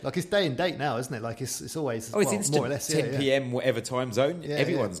 Yeah, like it's day and date now, isn't it? Like it's always it's instant, more or less 10 p.m. whatever time zone. Yeah,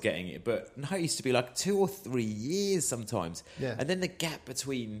 everyone's getting it, but no, it used to be like 2 or 3 years sometimes. Yeah, and then the gap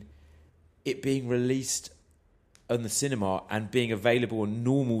between it being released on the cinema and being available on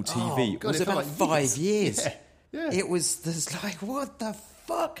normal TV was about like 5 years. Yeah. It was just like, what the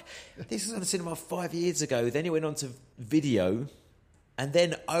fuck? This was on the cinema 5 years ago. Then it went on to video. And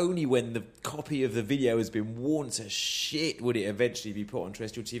then only when the copy of the video has been worn to shit would it eventually be put on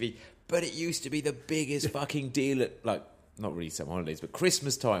terrestrial TV. But it used to be the biggest fucking deal at, like, not really summer holidays, but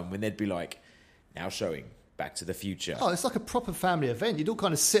Christmas time, when they'd be like, now showing Back to the Future. Oh, it's like a proper family event. You'd all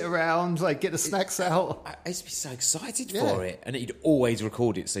kind of sit around, like, get the snacks out. I used to be so excited for it. And you'd always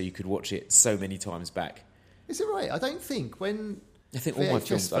record it so you could watch it so many times back. Is it right? I don't think when I think all VHS my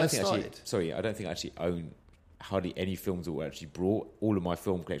films... I don't think I actually own hardly any films that were actually brought. All of my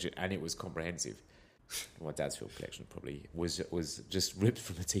film collection, and it was comprehensive. My dad's film collection probably was just ripped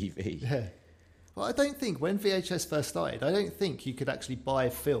from a TV. Yeah. Well, I don't think when VHS first started, I don't think you could actually buy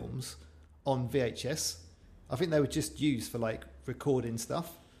films on VHS. I think they were just used for like recording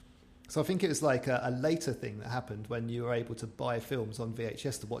stuff. So I think it was like a later thing that happened when you were able to buy films on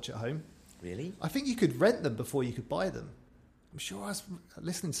VHS to watch at home. Really? I think you could rent them before you could buy them. I'm sure I was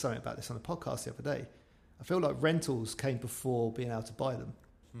listening to something about this on a podcast the other day. I feel like rentals came before being able to buy them.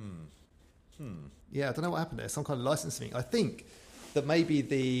 Yeah, I don't know what happened there. Some kind of licensing. I think that maybe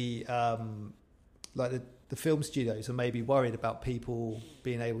the film studios are maybe worried about people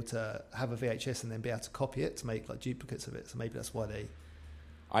being able to have a VHS and then be able to copy it to make like duplicates of it. So maybe that's why they.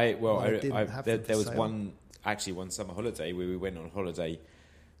 There was one summer holiday where we went on holiday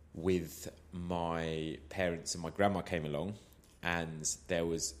with my parents and my grandma came along, and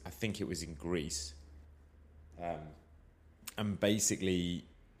I think it was in Greece. And basically,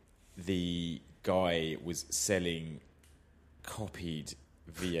 the guy was selling copied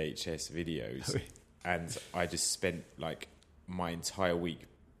VHS videos, and I just spent like my entire week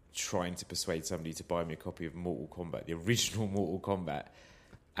trying to persuade somebody to buy me a copy of Mortal Kombat, the original Mortal Kombat,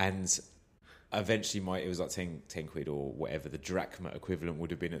 and eventually it was like 10 quid or whatever the drachma equivalent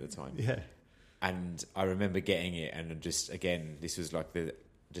would have been at the time. Yeah. And I remember getting it, and just again, this was like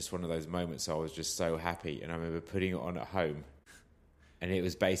just one of those moments I was just so happy. And I remember putting it on at home, and it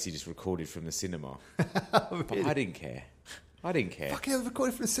was basically just recorded from the cinema. Really? But I didn't care. Fucking, it was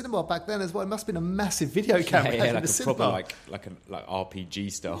recorded from the cinema back then as well. It must have been a massive video camera. Yeah, like the a cinema. proper like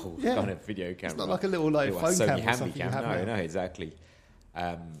RPG style kind of video camera. It's not like a little phone Sony camera or something. No, exactly.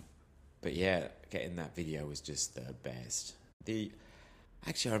 But yeah, getting that video was just the best.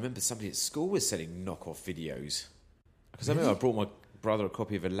 Actually, I remember somebody at school was selling knockoff videos. Because I remember I brought my brother a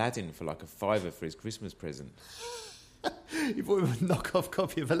copy of Aladdin for like $5 for his Christmas present. You bought him a knockoff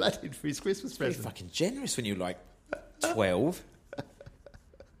copy of Aladdin for his Christmas present. Pretty fucking generous when you're like 12. Do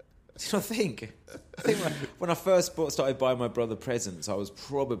you not think? I think when I first started buying my brother presents, I was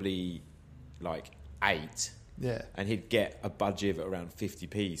probably like 8. Yeah. And he'd get a budget of around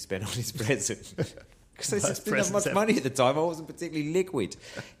 50p spent on his present. Because I just didn't have much money at the time. I wasn't particularly liquid.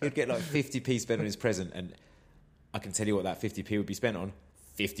 He'd get like 50p spent on his present, and I can tell you what that 50p would be spent on.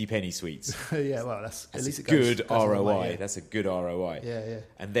 50 penny sweets. Yeah, well, that's at least a good ROI. Way, yeah. That's a good ROI. Yeah.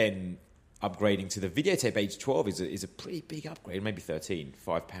 And then upgrading to the videotape age 12 is a pretty big upgrade. Maybe 13,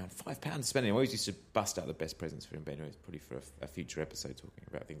 £5 spending. I always used to bust out the best presents for him, but anyway, it's probably for a future episode talking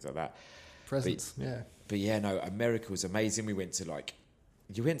about things like that. Presents, But yeah, no, America was amazing. You went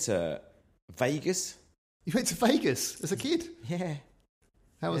to Vegas? You went to Vegas as a kid? Yeah.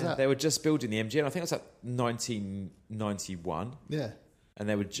 How was that? They were just building the MGM. I think it was like 1991. Yeah. And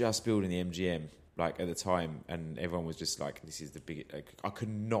they were just building the MGM, like, at the time, and everyone was just like, this is the biggest... Like, I could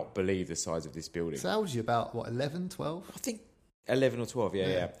not believe the size of this building. So how old was you, about, 11, 12? I think 11 or 12,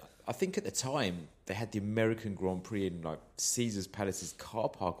 yeah. I think at the time, they had the American Grand Prix in, like, Caesar's Palace's car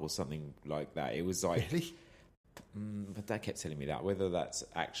park or something like that. It was like... Really? But Dad kept telling me that. Whether that's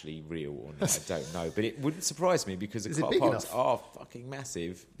actually real or not, I don't know. But it wouldn't surprise me, because the car parks are fucking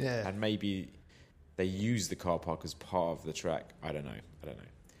massive. Yeah. And maybe they use the car park as part of the track. I don't know.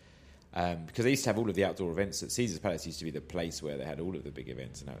 Because they used to have all of the outdoor events. At Caesar's Palace used to be the place where they had all of the big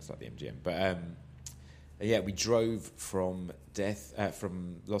events, and now it's like the MGM. But yeah, we drove from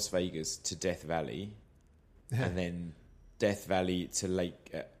Las Vegas to Death Valley, and then Death Valley to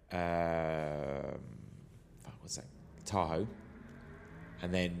what's that? Tahoe,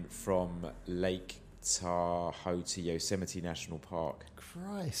 and then from Lake Tahoe to Yosemite National Park.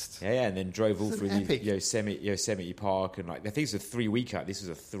 Christ. Yeah, and then drove all This is through the epic. Yosemite Park, and like I think it's a 3-weeker. This was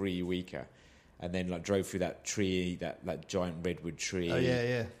a 3-weeker, and then like drove through that tree, that giant redwood tree. Oh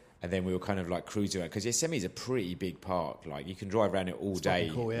yeah. And then we were kind of like cruising around because Yosemite's a pretty big park. Like you can drive around it all day.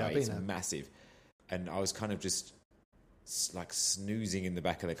 fucking cool, yeah, like, I've it's been there. massive. And I was kind of just like snoozing in the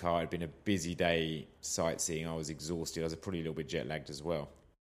back of the car. It'd been a busy day sightseeing. I was exhausted. I was probably a little bit jet lagged as well.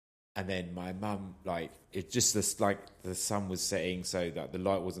 And then my mum, like it just like the sun was setting, so that the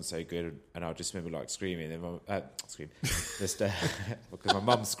light wasn't so good. And I just remember like screaming. And then just because my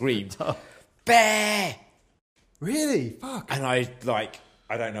mum screamed, "Bear!" Really? Fuck. And I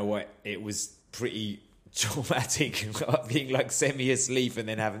don't know what, it was pretty traumatic being like semi-asleep and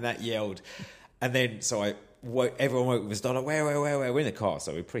then having that yelled. And then, so everyone woke up and started like, where? We're in the car,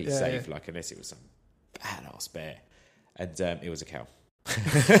 so we're pretty safe, like unless it was some badass bear. And it was a cow.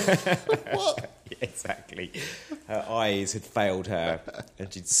 What? Yeah, exactly. Her eyes had failed her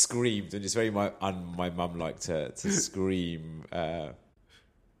and she'd screamed, and it's very my mum liked to scream, bear!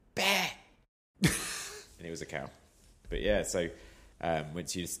 And it was a cow. But yeah, so... went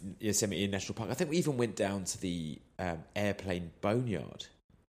to Yosemite National Park. I think we even went down to the airplane boneyard.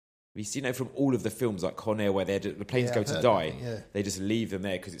 We see, from all of the films like Con Air, where the planes go to die, they just leave them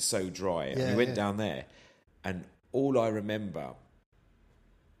there because it's so dry. And we went down there, and all I remember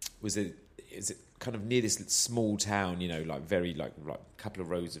was that it's kind of near this small town, like very like a couple of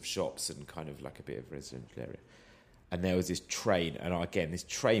rows of shops and kind of like a bit of residential area. And there was this train, and again, this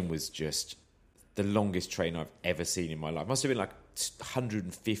train was just the longest train I've ever seen in my life. Must have been like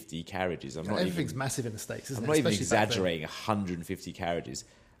 150 carriages. Everything's massive in the States, isn't it? I'm not even Especially back then. exaggerating. 150 carriages,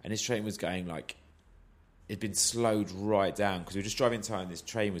 and this train was going like it'd been slowed right down because we were just driving time. This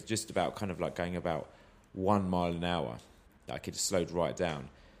train was just about kind of like going about 1 mile an hour. Like it slowed right down.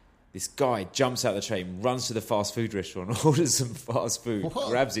 This guy jumps out of the train, runs to the fast food restaurant, orders some fast food,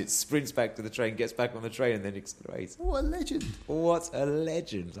 grabs it, sprints back to the train, gets back on the train, and then accelerates. What a legend! What a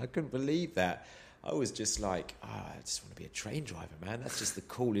legend! I couldn't believe that. I was just like, I just want to be a train driver, man. That's just the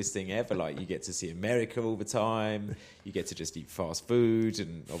coolest thing ever. Like, you get to see America all the time. You get to just eat fast food.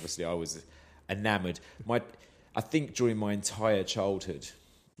 And obviously I was enamoured. I think during my entire childhood,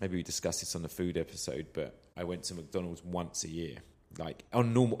 maybe we discussed this on the food episode, but I went to McDonald's once a year. Like,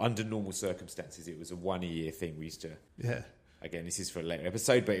 under normal circumstances, it was a 1-a-year thing. We used to... Yeah. Again, this is for a later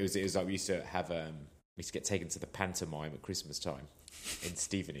episode, but it was like we used to have... we used to get taken to the pantomime at Christmas time in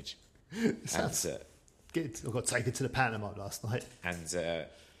Stevenage. Sounds good. I got taken to the pantomime last night. And you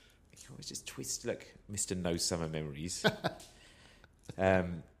always just twist, like Mr. No Summer Memories.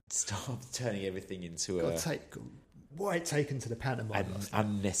 Start turning everything into taken to the pantomime last night?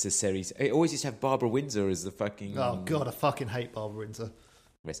 Unnecessary. It always used to have Barbara Windsor as the fucking... Oh, God, I fucking hate Barbara Windsor.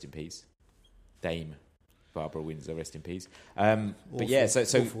 Rest in peace. Dame Barbara Windsor, rest in peace. But yeah,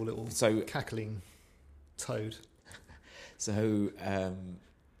 awful little cackling toad. So...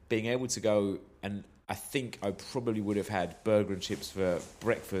 being able to go, and I think I probably would have had burger and chips for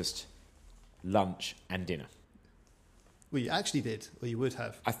breakfast, lunch, and dinner. Well, you actually did, or you would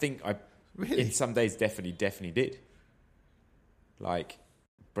have. I think I, really? in some days, definitely did. Like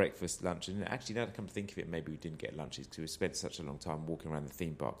breakfast, lunch, and actually, now to come to think of it, maybe we didn't get lunches because we spent such a long time walking around the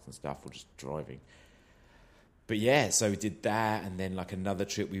theme parks and stuff, or just driving. But yeah, so we did that, and then like another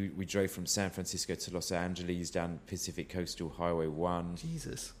trip, we drove from San Francisco to Los Angeles down Pacific Coastal Highway 1.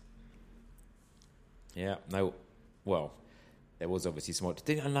 Jesus. Yeah, no, well, there was obviously some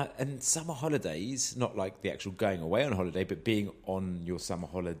thing, and summer holidays, not like the actual going away on holiday, but being on your summer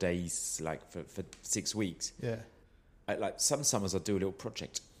holidays like for 6 weeks. Yeah. Like some summers I do a little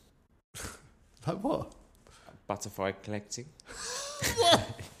project. Like what? Butterfly collecting.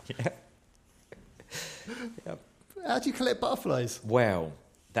 What? Yeah. Yeah. How do you collect butterflies? Well,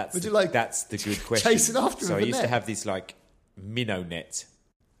 that's the good question. Chasing after them So I with a used to net? have this like minnow net,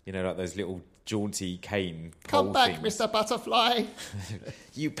 like those little jaunty cane Come pole back, things. Mr. Butterfly.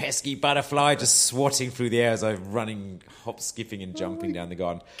 You pesky butterfly, just swatting through the air as I'm running, hop, skipping and jumping down the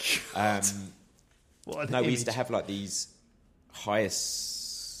garden. What an No, we image. used to have like these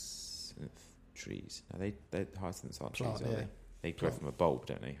hyacinth trees. No, they hyacinths aren't Plant, trees, are yeah. they? They grow from a bulb,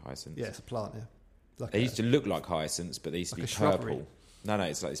 don't they? Hyacinths. Yeah, it's a plant, yeah. Like They used to look like hyacinths, but they used to like be a shrubbery. purple. No,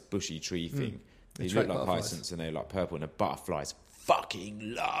 it's like this bushy tree thing. They They attract look like butterflies. hyacinths, and they're like purple, and the butterflies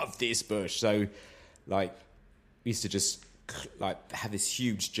fucking love this bush. So, like, we used to just like have this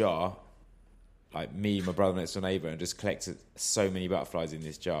huge jar, like me, my brother, next door neighbour, and just collected so many butterflies in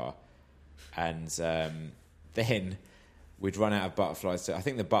this jar. And then we'd run out of butterflies. So I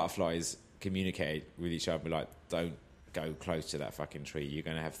think the butterflies communicated with each other, like, don't go close to that fucking tree. You're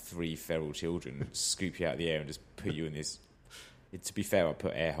going to have 3 feral children scoop you out of the air and just put you in this. To be fair, I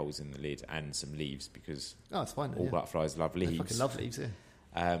put air holes in the lid and some leaves because it's fine. All butterflies love leaves. They fucking love leaves,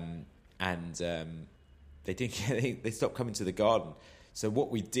 yeah. They didn't. They stopped coming to the garden. So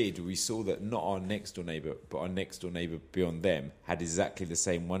what we did, we saw that not our next door neighbour, but our next door neighbour beyond them had exactly the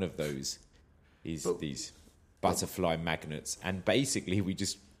same one of those. These butterfly magnets, and basically we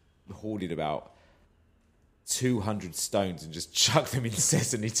just hoarded about 200 stones and just chucked them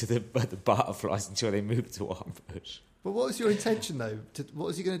incessantly to the butterflies until they moved to our bush. But what was your intention, though? What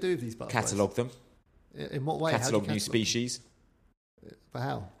was he going to do with these butterflies? Catalogue them. In what way? Catalogue new species. But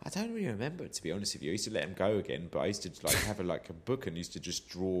how? I don't really remember, to be honest with you. I used to let them go again, but I used to like have a book and used to just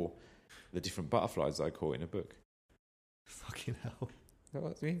draw the different butterflies I caught in a book. Fucking hell.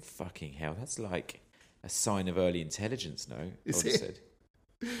 What do you mean, fucking hell? That's like a sign of early intelligence, no? Is it?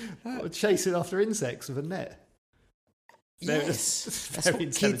 Chasing after insects with a net. Yes, that's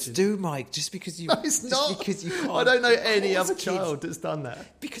what kids do, Mike. Just because you, no, it's not. Because you can't. I don't know any other child that's done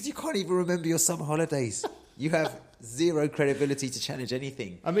that. Because you can't even remember your summer holidays. You have zero credibility to challenge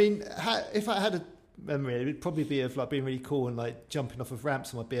anything. I mean, if I had a memory, it would probably be of like being really cool and like jumping off of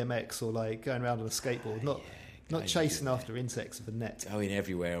ramps on my BMX or like going around on a skateboard, not chasing after insects with a net. Going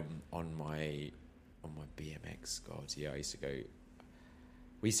everywhere on my BMX. God, yeah, I used to go.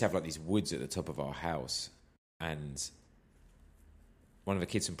 We used to have like these woods at the top of our house, and one of the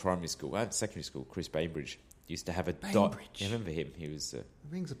kids from primary school, secondary school, Chris Bainbridge, used to have a dot. You remember him? He was.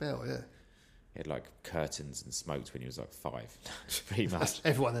 Rings a bell, yeah. He had like curtains and smoked when he was like 5, pretty much.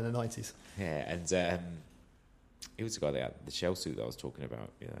 Everyone in the 90s. Yeah, and he was the guy that had the shell suit that I was talking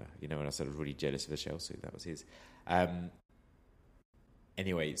about. You know, when I said I was really jealous of the shell suit, that was his.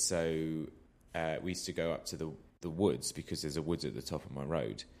 Anyway, so we used to go up to the woods because there's a woods at the top of my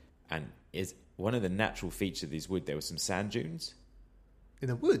road, and is one of the natural features of these woods. There were some sand dunes in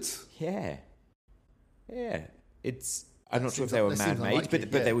the woods. Yeah. I'm not sure if they were man-made,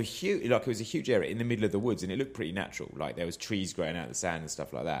 but they were huge. Like, it was a huge area in the middle of the woods, and it looked pretty natural. Like, there was trees growing out of the sand and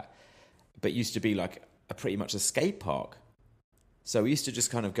stuff like that. But it used to be like pretty much a skate park. So we used to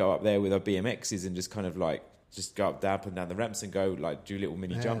just kind of go up there with our BMXs and just kind of like just go up and down the ramps and go like do little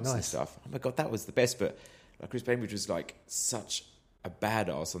mini jumps and stuff. Oh my God, that was the best. But like, Chris Bainbridge was like such a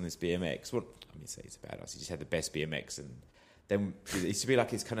badass on this BMX. Well, I mean, say he's a badass. He just had the best BMX, and then it used to be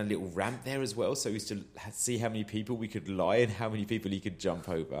like his kind of little ramp there as well. So we used to see how many people we could lie and how many people he could jump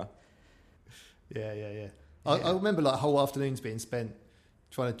over. Yeah. I remember like whole afternoons being spent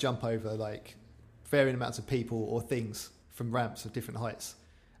trying to jump over like varying amounts of people or things from ramps of different heights,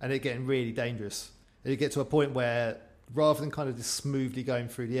 and it getting really dangerous. It'd get to a point where rather than kind of just smoothly going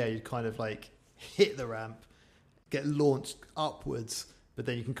through the air, you'd kind of like hit the ramp, get launched upwards, but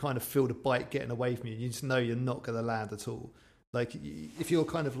then you can kind of feel the bike getting away from you. You just know you're not going to land at all. Like if you're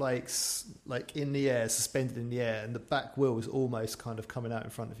kind of like in the air, suspended in the air, and the back wheel is almost kind of coming out in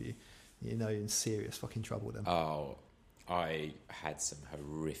front of you, you know you're in serious fucking trouble then. Oh, I had some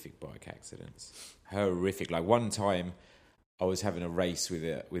horrific bike accidents. Horrific. Like one time I was having a race with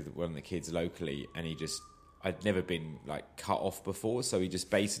one of the kids locally, and I'd never been like cut off before, so he just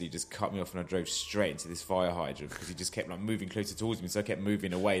basically just cut me off, and I drove straight into this fire hydrant because he just kept like moving closer towards me, so I kept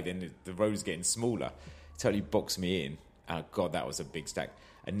moving away. Then the road was getting smaller. He totally boxed me in. Oh God, that was a big stack.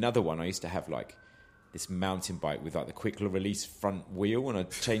 Another one, I used to have like this mountain bike with like the quick release front wheel, and I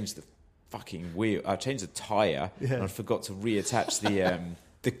changed the fucking wheel. I changed the tyre, and I forgot to reattach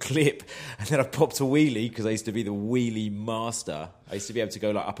the clip, and then I popped a wheelie because I used to be the wheelie master. I used to be able to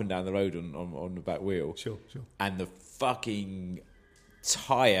go like up and down the road on the back wheel. Sure. And the fucking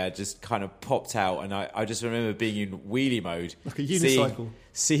tyre just kind of popped out, and I just remember being in wheelie mode, like a unicycle.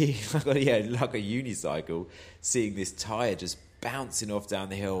 Seeing like a unicycle, seeing this tyre just bouncing off down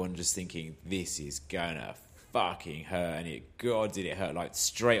the hill, and just thinking, this is gonna fucking hurt. And God, did it hurt! Like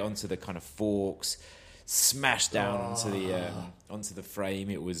straight onto the kind of forks. Smashed down onto the frame.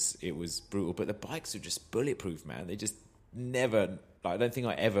 It was brutal, but the bikes are just bulletproof, man. They just never. Like, I don't think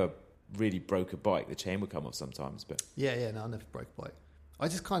I ever really broke a bike. The chain would come off sometimes, but no, I never broke a bike. I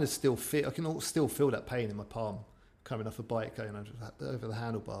just kind of still feel. I can still feel that pain in my palm coming off a bike going over the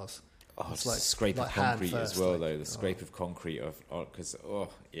handlebars. Oh, it's like scrape of concrete as well, though. The scrape of concrete because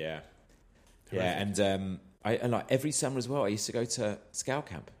and like every summer as well, I used to go to scout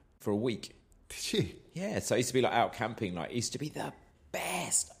camp for a week. Did you? Yeah, so I used to be like out camping. Like, it used to be the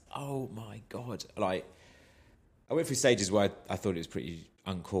best. Oh my God! Like, I went through stages where I thought it was pretty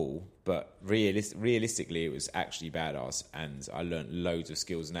uncool, but realistically, it was actually badass, and I learned loads of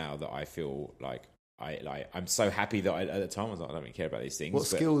skills now that I feel like I'm so happy that at the time I was like, I don't really care about these things. What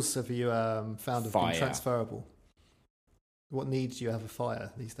skills have you found have been transferable? What needs do you have a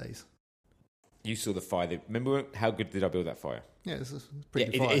fire these days? You saw the fire. Remember how good did I build that fire? Yeah, it's a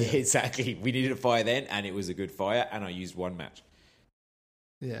pretty good fire. Exactly. We needed a fire then, and it was a good fire, and I used one match.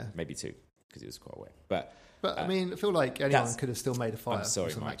 Yeah. Maybe two, because it was quite wet. But I mean, I feel like anyone could have still made a fire. I'm sorry,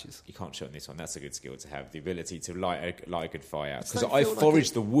 with some Mike. Matches. You can't show on this one. That's a good skill to have, the ability to light a good fire. Because don't I feel like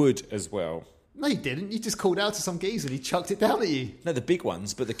foraged the wood as well. No, you didn't. You just called out to some geezer and he chucked it down at you. No, the big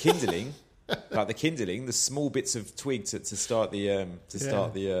ones, but the kindling, the small bits of twig to start the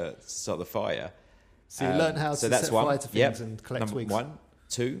fire. So you learned how to set fire to things and collect twigs. 1,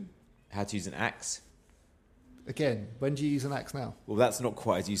 2, how to use an axe. Again, when do you use an axe now? Well, that's not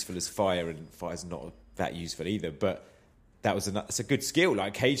quite as useful as fire, and fire's not that useful either. But it's a good skill.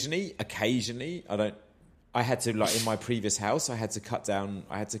 Like occasionally, I had to, like in my previous house, I had to cut down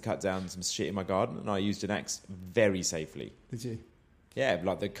some shit in my garden, and I used an axe very safely. Did you? Yeah,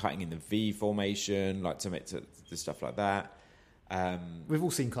 like the cutting in the V formation, like to stuff like that. We've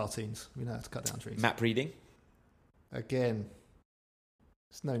all seen cartoons. We know how to cut down trees. Map reading. Again,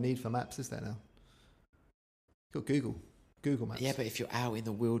 there's no need for maps, is there now? You've got Google Maps. Yeah, but if you're out in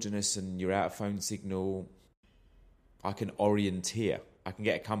the wilderness and you're out of phone signal, I can orienteer. I can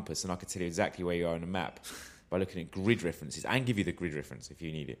get a compass and I can tell you exactly where you are on a map by looking at grid references and give you the grid reference if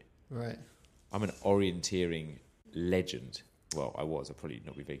you need it. Right. I'm an orienteering legend. Well, I was. I'll probably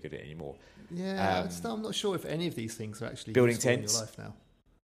not be very good at it anymore. Yeah, I'm not sure if any of these things are actually building useful tents in your life now.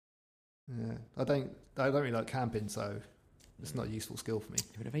 Yeah, I don't really like camping, so it's not a useful skill for me.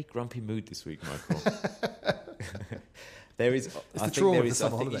 You're in a very grumpy mood this week, Michael. I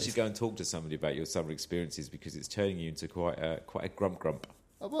think you should go and talk to somebody about your summer experiences because it's turning you into quite a grump.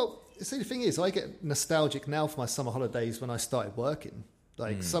 Well, see, the thing is, I get nostalgic now for my summer holidays when I started working.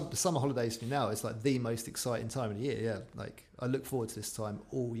 Like the summer holidays for me now is like the most exciting time of the year. Yeah, like I look forward to this time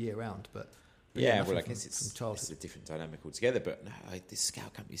all year round. But yeah, well, I guess it's a different dynamic altogether. But no, this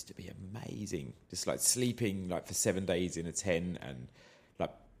scout camp used to be amazing. Just like sleeping like for 7 days in a tent and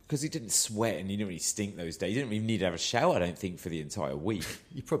like. Because he didn't sweat and he didn't really stink those days. He didn't even need to have a shower, I don't think, for the entire week.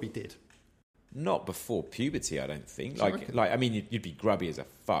 You probably did. Not before puberty, I don't think. I mean, you'd be grubby as a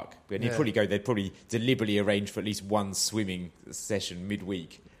fuck. And they'd probably deliberately arrange for at least one swimming session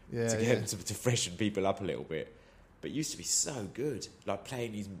midweek to freshen people up a little bit. But it used to be so good. Like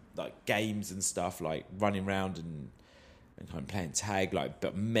playing these like games and stuff, like running around and kind of playing tag, like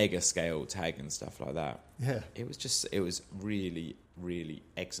but mega scale tag and stuff like that. Yeah. It was really, really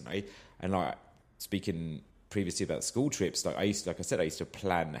excellent. And like speaking previously about school trips, like I used to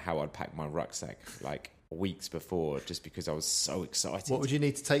plan how I'd pack my rucksack like weeks before, just because I was so excited. What would you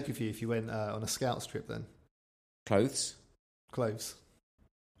need to take with you if you went on a scouts trip then? Clothes.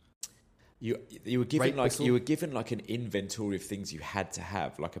 You were given like an inventory of things you had to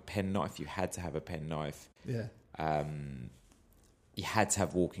have, like a penknife. You had to have a penknife. Yeah. You had to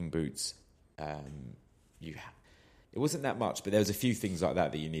have walking boots. It wasn't that much, but there was a few things like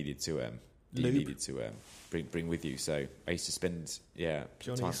that you needed to bring with you. So I used to spend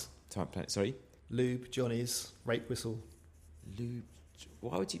Johnny's time playing. Sorry, lube, Johnny's, rape whistle. Lube.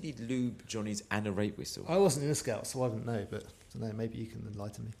 Why would you need lube, Johnny's, and a rape whistle? I wasn't in a scout, so I didn't know. But I don't know. Maybe you can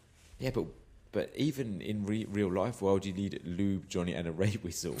enlighten me. Yeah, but even in real life, why would you need lube, Johnny, and a rape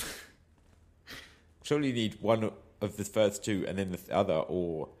whistle? Surely you need one of the first two and then the other,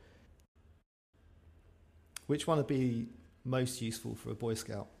 or... Which one would be most useful for a Boy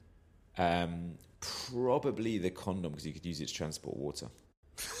Scout? Probably the condom, because you could use it to transport water.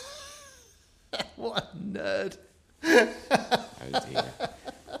 What a nerd.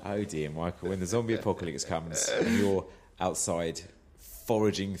 Oh dear, Michael. When the zombie apocalypse comes and you're outside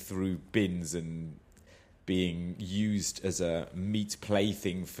foraging through bins and being used as a meat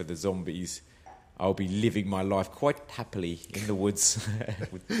plaything for the zombies... I'll be living my life quite happily in the woods,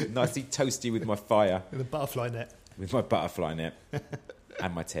 nicely toasty with my fire. With a butterfly net. With my butterfly net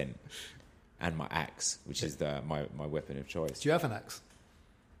and my tent and my axe, which is my weapon of choice. Do you have an axe?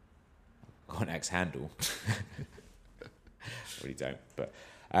 I've got an axe handle. I really don't. But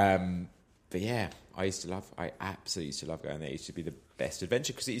yeah, I absolutely used to love going there. It used to be the best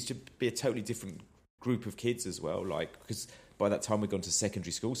adventure because it used to be a totally different group of kids as well. Like, because... By that time, we'd gone to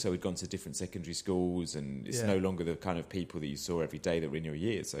secondary school, so we'd gone to different secondary schools, and it's no longer the kind of people that you saw every day that were in your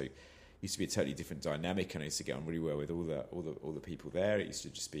year. So it used to be a totally different dynamic, and I used to get on really well with all the people there. It used to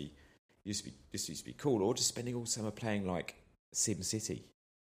be cool, or just spending all summer playing like Sim City.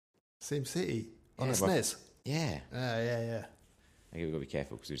 Sim City on a SNES. Yeah. Yeah. I think we've got to be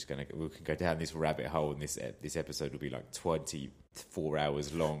careful because we can go down this rabbit hole, and this episode will be like 24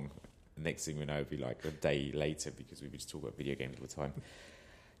 hours long. the next thing we know, it'd be like a day later because we would just talk about video games all the time.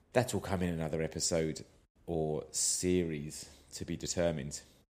 That will come in another episode or series to be determined.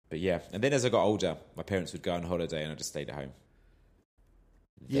 But yeah, and then as I got older, my parents would go on holiday and I just stayed at home.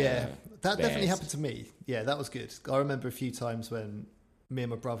 Yeah, that definitely happened to me. Yeah, that was good. I remember a few times when me and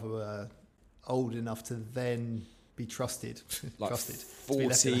my brother were old enough to then be trusted. Like trusted 14, to be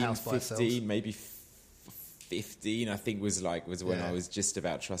left in the house by 15, ourselves. maybe 15, I think was when I was just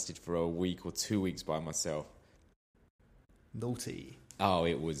about trusted for a week or 2 weeks by myself. Naughty. Oh,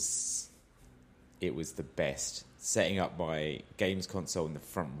 it was the best. Setting up my games console in the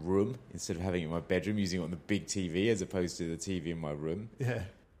front room instead of having it in my bedroom, using it on the big TV as opposed to the TV in my room. Yeah.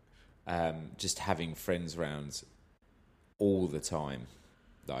 Just having friends round all the time.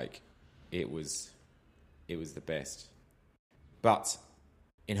 Like, it was the best. But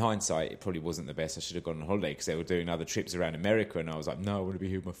in hindsight, it probably wasn't the best. I should have gone on holiday because they were doing other trips around America and I was like, no, I want to be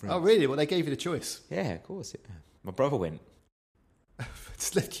here with my friends. Oh, really? Well, they gave you the choice. Yeah, of course. Yeah. My brother went.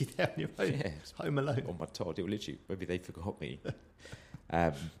 Just left you there on your own, Yeah. home alone. On my Todd, it was literally, maybe they forgot me.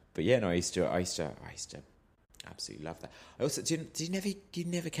 But yeah, no, I used to absolutely love that. I also, did you never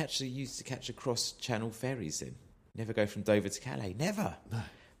used to catch across channel ferries then? Never go from Dover to Calais? Never. No.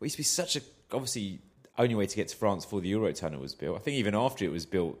 It used to be such a, obviously, only way to get to France before the Eurotunnel was built. I think even after it was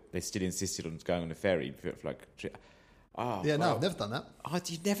built, they still insisted on going on a ferry for like. Oh, Yeah, no, well, I've never done that. Oh,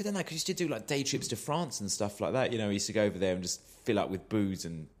 you've never done that? Because you used to do like day trips to France and stuff like that. You know, we used to go over there and just fill up with booze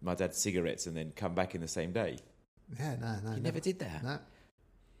and my dad's cigarettes and then come back in the same day. Yeah, no. You never did that? No.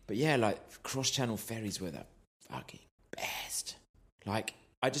 But yeah, like cross-channel ferries were the fucking best. Like,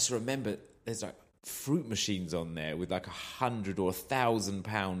 I just remember there's like fruit machines on there with like 100 or 1,000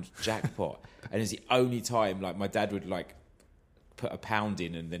 pound jackpot. And it's the only time like my dad would like put a pound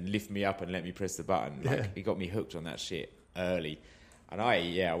in and then lift me up and let me press the button. Like, he got me hooked on that shit early. And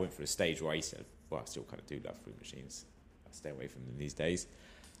I went for a stage where I still kind of do love fruit machines. I stay away from them these days.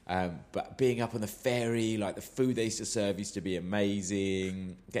 But being up on the ferry, like the food they used to serve used to be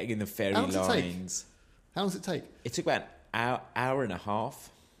amazing. Getting in the ferry How long does it take? lines. How long does it take? It took about an hour and a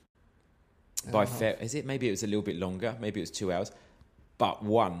half. Maybe it was a little bit longer. Maybe it was 2 hours. But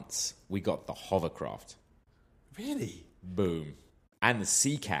once we got the hovercraft. Really? Boom. And the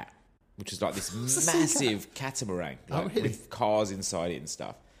Sea Cat, which was like this What's massive catamaran really? with cars inside it and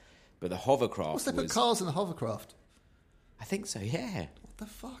stuff. But the hovercraft What's they put cars in a hovercraft? I think so, yeah. What the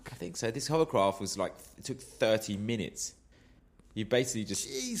fuck? I think so. This hovercraft was like, it took 30 minutes. You basically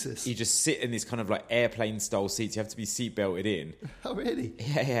Jesus. You just sit in this kind of like airplane style seats. You have to be seat belted in. Oh, really?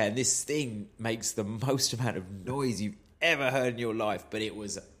 Yeah. And this thing makes the most amount of noise you've ever heard in your life, but it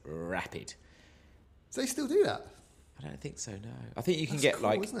was rapid. Do they still do that? I don't think so. No, I think you can That's get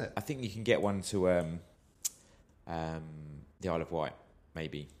cool, isn't it? I think you can get one to the Isle of Wight,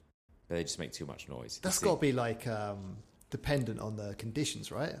 maybe, but they just make too much noise. That's got to be like dependent on the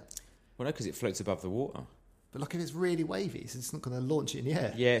conditions, right? Well, no, because it floats above the water. But like if it's really wavy, so it's not going to launch it in the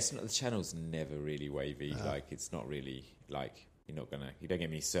air. Yeah, it's not. The channel's never really wavy. Like it's not really like you don't get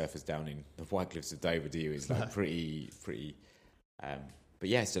any surfers down in the White Cliffs of Dover, do you? It's like pretty. But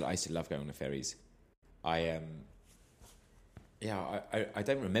yeah, I still love going on the ferries. I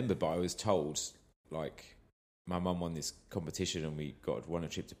don't remember, but I was told, like, my mum won this competition and we won a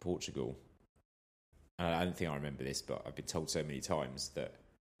trip to Portugal. I don't think I remember this, but I've been told so many times that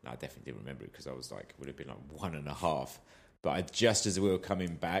I definitely didn't remember it because I was like, would have been like 1.5. But just as we were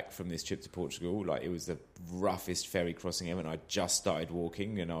coming back from this trip to Portugal, like, it was the roughest ferry crossing ever, and I just started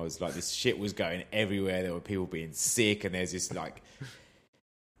walking, and I was like, this shit was going everywhere. There were people being sick, and there's this, like,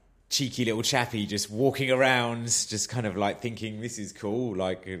 cheeky little chappie just walking around, just kind of like thinking this is cool,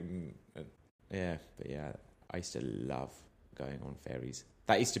 like I used to love going on ferries.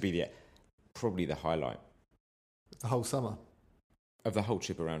 That used to be probably the highlight The whole summer. of the whole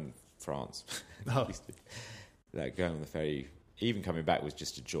trip around France. Oh. Like going on the ferry, even coming back was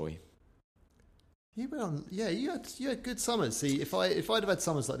just a joy. You went on, you had good summers. See, if I'd have had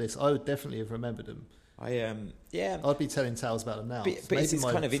summers like this, I would definitely have remembered them. I'd be telling tales about them now. But it's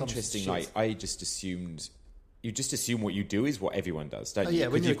kind of interesting. Like, you just assume what you do is what everyone does, don't you? Yeah,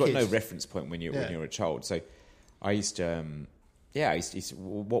 when you've got you're a kid. no reference point when you're a child. So I used to,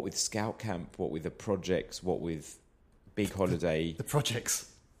 what with Scout Camp, what with the projects, what with Big Holiday, the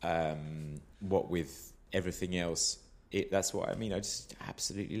projects, what with everything else. That's what I mean. I just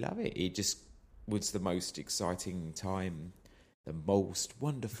absolutely love it. It just was the most exciting time, the most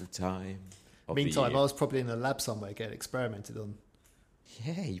wonderful time. Meantime, I was probably in a lab somewhere getting experimented on.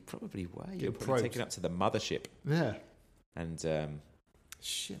 Yeah, you probably were. You were probably taken up to the mothership. Yeah. And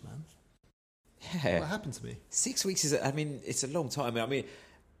shit, man. yeah, What happened to me? 6 weeks it's a long time. I mean,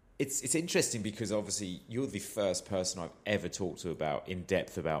 it's interesting because obviously you're the first person I've ever talked to about in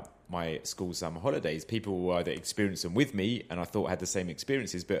depth about my school summer holidays. People who either experienced them with me and I thought had the same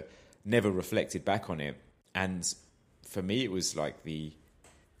experiences, but never reflected back on it. And for me, it was like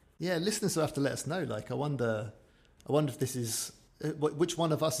listeners will have to let us know. Like, I wonder if this is which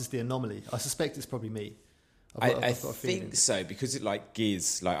one of us is the anomaly. I suspect it's probably me. I think so, because it like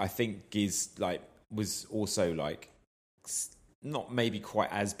Giz, like I think Giz like was also like not maybe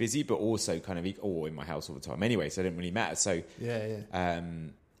quite as busy, but also kind of in my house all the time anyway, so it didn't really matter. So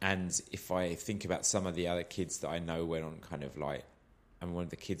and if I think about some of the other kids that I know went on kind of like, one of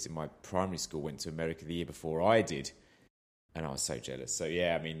the kids in my primary school went to America the year before I did, and I was so jealous. So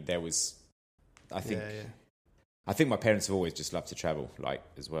yeah, I mean, there was, I think my parents have always just loved to travel, like,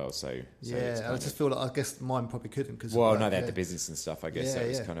 as well. So I just feel like, I guess mine probably couldn't because they had the business and stuff, I guess, so it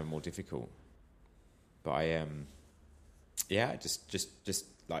was kind of more difficult. But I just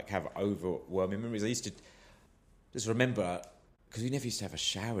like have overwhelming memories. I used to just remember, because we never used to have a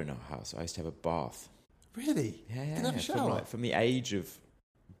shower in our house. I used to have a bath. Really? Yeah. Didn't have a shower? From the age of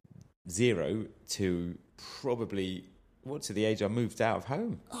 0 to probably to the age I moved out of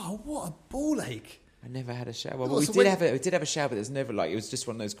home. Oh, what a ball ache! I never had a shower. Well, we did have a shower, but there's never like, it was just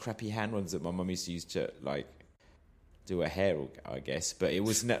one of those crappy hand ones that my mum used to use to like do her hair, I guess. But it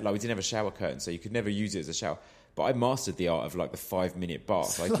was like we didn't have a shower curtain, so you could never use it as a shower. But I mastered the art of like the 5-minute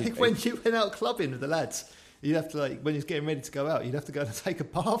bath. When you went out clubbing with the lads, you'd have to when you're getting ready to go out, you'd have to go and take a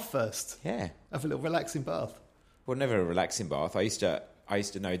bath first. Yeah, have a little relaxing bath. Well, never a relaxing bath. I used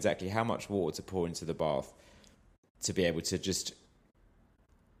to know exactly how much water to pour into the bath to be able to just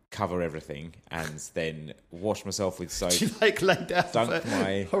cover everything and then wash myself with soap. You lay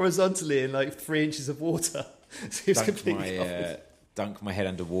down horizontally in 3 inches of water. So dunk my head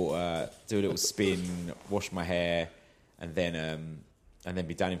under water, do a little spin, wash my hair, and then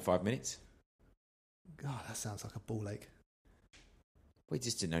be done in 5 minutes. God, that sounds like a ball ache. We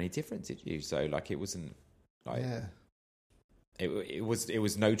just didn't know any difference, did you? So it wasn't like it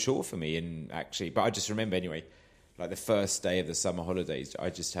was no chore for me, and actually, but I just remember anyway, like the first day of the summer holidays, I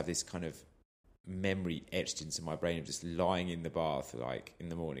just have this kind of memory etched into my brain of just lying in the bath in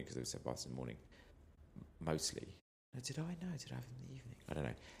the morning, because it was a bath in the morning mostly. Did I have it in the evening? I don't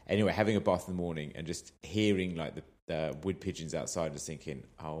know. Anyway, having a bath in the morning and just hearing the wood pigeons outside, just thinking,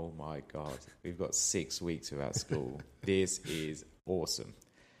 oh my God, we've got 6 weeks without school. This is awesome.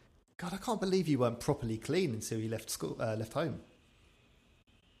 God, I can't believe you weren't properly clean until you left home.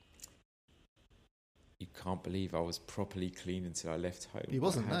 You can't believe I was properly clean until I left home. You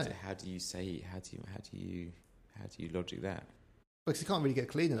wasn't, no. How do you logic that? Because you can't really get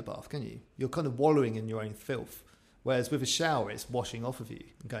clean in a bath, can you? You're kind of wallowing in your own filth. Whereas with a shower, it's washing off of you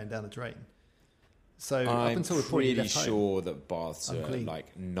and going down the drain. So up until the point you left home, I'm pretty sure that baths are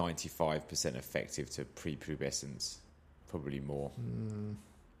 95% effective to prepubescence, probably more.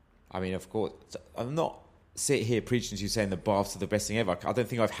 I mean, of course, I'm not sitting here preaching to you saying the baths are the best thing ever. I don't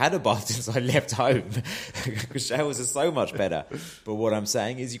think I've had a bath since I left home, because showers are so much better. But what I'm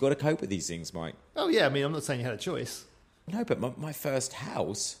saying is you've got to cope with these things, Mike. Oh yeah, I mean, I'm not saying you had a choice. No, but my first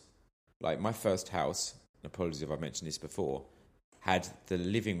house, apologies if I mentioned this before, had the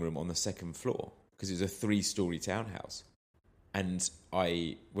living room on the second floor because it was a 3-story townhouse. And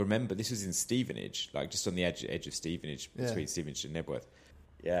I remember this was in Stevenage, just on the edge of Stevenage, between Stevenage and Nebworth.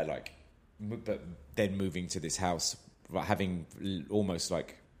 Yeah, but then moving to this house, having almost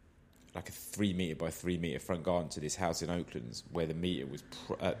like a 3 metre by 3 metre front garden to this house in Oaklands, where the metre was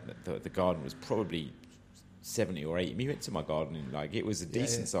the garden was probably 70 or 80 metres to my garden. It was a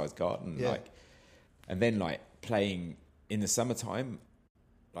decent sized garden. Yeah. And then playing in the summertime,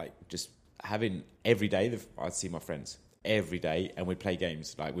 just having every day, I'd see my friends every day and we'd play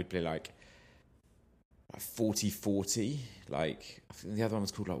games. We'd play 40-40. I think the other one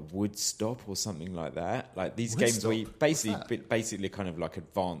was called Woodstop or something like that. These games where you basically kind of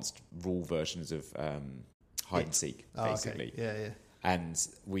advanced rule versions of hide and seek, basically. Okay. Yeah. And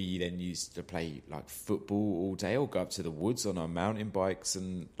we then used to play football all day, or go up to the woods on our mountain bikes,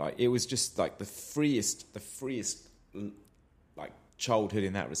 and it was just the freest childhood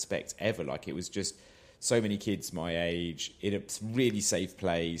in that respect ever. It was just so many kids my age in a really safe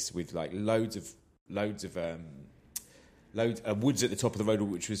place with loads of woods at the top of the road,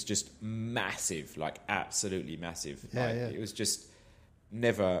 which was just massive, absolutely massive. It was just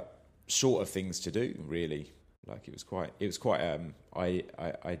never short of things to do, really. It was quite idyllic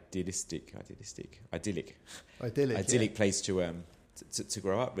place to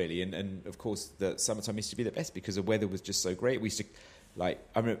grow up, really. And of course the summertime used to be the best because the weather was just so great. We used to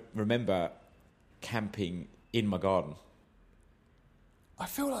remember camping in my garden. I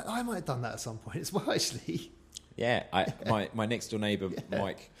feel like I might have done that at some point as well, actually. Yeah, my next door neighbour,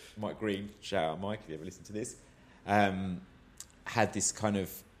 Mike Green, shout out Mike if you ever listen to this, had this kind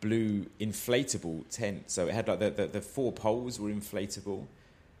of blue inflatable tent. So it had like the four poles were inflatable,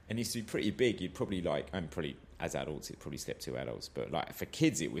 and it used to be pretty big. You'd probably probably as adults, it probably slept two adults, but like for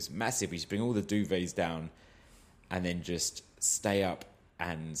kids, it was massive. We used to bring all the duvets down, and then just stay up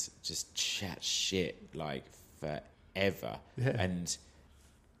and just chat shit like forever. Yeah. And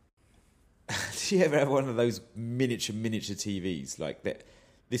did you ever have one of those miniature TVs like that?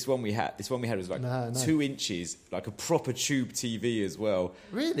 This one we had was like 2 inches, like a proper tube TV as well.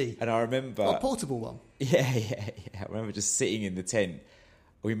 Really? And I remember a portable one. Yeah. I remember just sitting in the tent.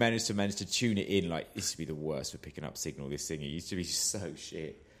 We managed to tune it in. Like, it used to be the worst for picking up signal. This thing, it used to be so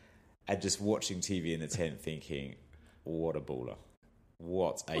shit. And just watching TV in the tent, thinking, "What a baller!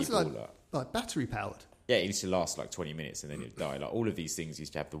 What a baller!" Like battery powered. Yeah, it used to last like 20 minutes and then it'd die. Like all of these things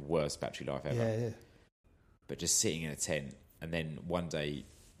used to have the worst battery life ever. Yeah. But just sitting in a tent, and then one day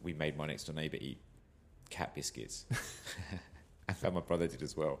we made my next door neighbour eat cat biscuits. I found my brother did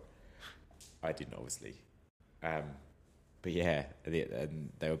as well. I didn't, obviously. But yeah,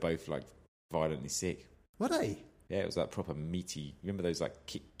 and they were both like violently sick. Were they? Yeah, it was like proper meaty. Remember those like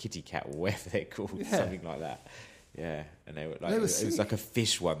kitty cat or whatever they're called, something like that. Yeah, and they were like, it was like a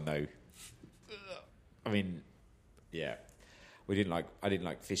fish one though. I mean, yeah, I didn't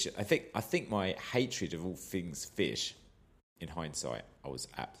like fish. I think my hatred of all things fish, in hindsight,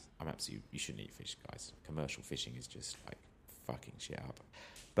 I'm absolutely, you shouldn't eat fish, guys. Commercial fishing is just like fucking shit up.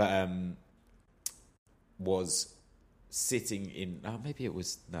 But was sitting in, maybe it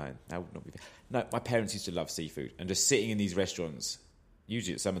was, that would not be, no, my parents used to love seafood, and just sitting in these restaurants,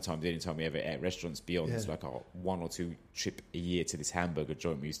 usually at summertime, the only time we ever ate at restaurants beyond is like a 1 or 2 trip a year to this hamburger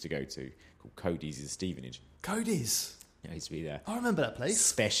joint we used to go to called Cody's in Stevenage. Cody's? Yeah, I used to be there. I remember that place.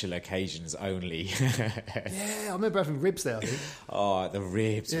 Special occasions only. Yeah, I remember having ribs there, I think. Oh, the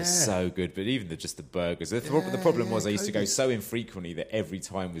ribs were so good, but even just the burgers. The problem was I used to go so infrequently that every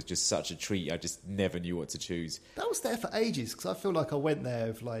time was just such a treat. I just never knew what to choose. That was there for ages, because I feel like I went there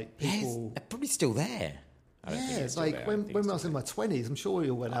with like people... Yeah, they're probably still there. It's like when I was in my 20s, I'm sure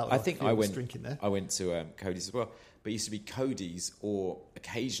we all went out. I went drinking there. I went to Cody's as well. But it used to be Cody's, or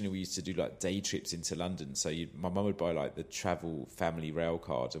occasionally we used to do like day trips into London. So my mum would buy like the travel family rail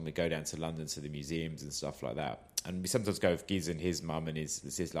card, and we'd go down to London to the museums and stuff like that. And we sometimes go with Giz and his mum and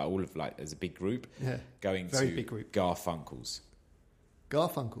his like all of like as a big group. Yeah, going very to big group. Garfunkel's.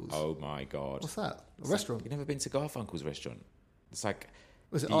 Garfunkel's. Oh my god! What's that? A restaurant? You've never been to Garfunkel's restaurant? It's like.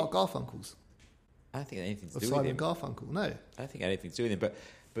 Was it Art Garfunkel's? I don't think it had anything to do with Simon him. Garfunkel, no. I don't think it had anything to do with him,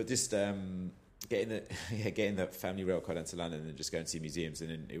 but just getting the family rail car down to London and just going to see museums, and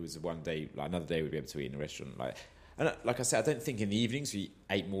then it was one day, like another day, we'd be able to eat in a restaurant. Like I said, I don't think in the evenings we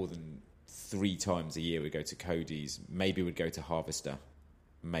ate more than 3 times a year. We'd go to Cody's, maybe we'd go to Harvester,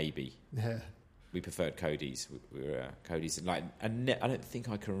 maybe. Yeah. We preferred Cody's. We were Cody's, and I don't think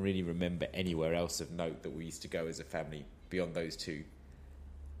I can really remember anywhere else of note that we used to go as a family beyond those two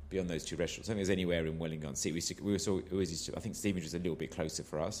restaurants. I don't think there's anywhere in Wellingham. See, we always used to. I think Stevenage was a little bit closer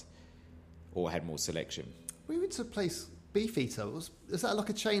for us, or had more selection. We went to a place, Beefeater. Is that like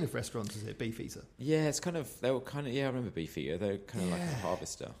a chain of restaurants? Is it Beefeater? Yeah, it's kind of. They were kind of. Yeah, I remember Beefeater. They were kind of like a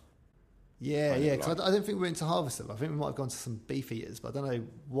Harvester. Yeah. Because I don't think we went to Harvester. I think we might have gone to some Beefeaters, but I don't know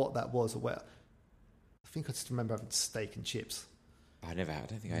what that was or where. I think I just remember having steak and chips. I don't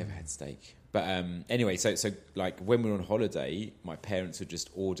think I ever had steak. But anyway, so like when we were on holiday, my parents would just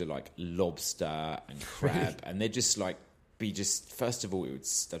order like lobster and crab, and they'd just like be just. First of all, I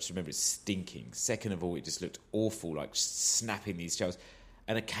just remember it stinking. Second of all, it just looked awful, like snapping these shells.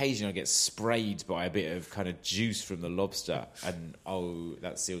 And occasionally, I get sprayed by a bit of kind of juice from the lobster, and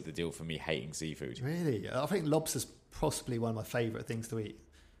that sealed the deal for me hating seafood. Really, I think lobster's possibly one of my favourite things to eat.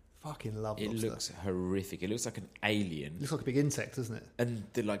 Fucking love lobster. It looks horrific. It looks like an alien. It looks like a big insect, doesn't it? And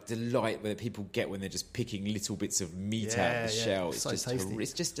the delight that people get when they're just picking little bits of meat out of the shell. It's so tasty.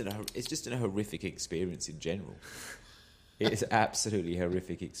 It's just a horrific experience in general. It's absolutely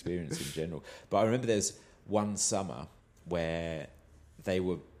horrific experience in general. But I remember there's one summer where they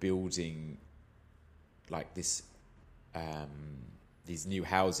were building like this. These new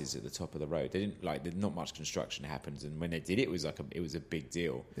houses at the top of the road. They didn't there's not much construction happened, and when they did it was a big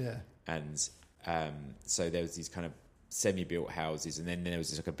deal. Yeah. And so there was these kind of semi-built houses, and then there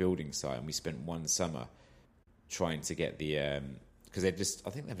was like a building site, and we spent one summer trying to get the because I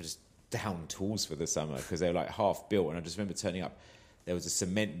think they were just down tools for the summer because they were like half built, and I just remember turning up. There was a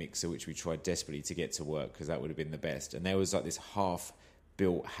cement mixer which we tried desperately to get to work because that would have been the best, and there was like this half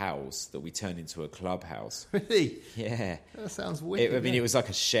built house that we turned into a clubhouse. Really? Yeah. That sounds wicked. It was like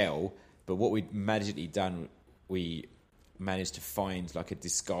a shell, but what we'd magically done, we managed to find like a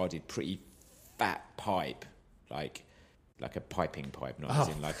discarded, pretty fat pipe, like a piping pipe, not as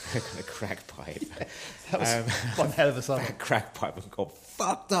in like a crack pipe. Yeah, that was one hell of a summer. A crack pipe, and got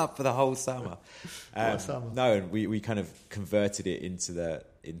fucked up for the whole summer. No, and we kind of converted it into the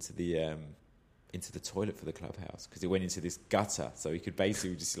toilet for the clubhouse, because it went into this gutter, so you could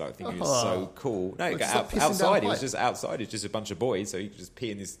basically just like think it was so cool. No, outside. It was just outside. It's just a bunch of boys, so you could just pee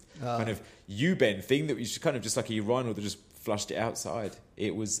in this kind of U-bend thing that was kind of just like a urinal that just flushed it outside.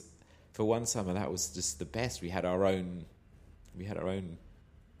 It was, for one summer, that was just the best. We had our own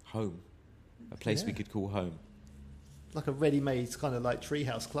home, a place we could call home. Like a ready-made kind of like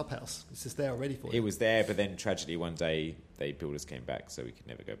treehouse clubhouse. It's just there already for you. It was there, but then tragically one day the builders came back, so we could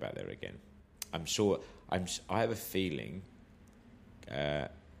never go back there again. I have a feeling, you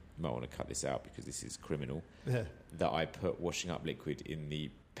might want to cut this out because this is criminal, that I put washing up liquid in the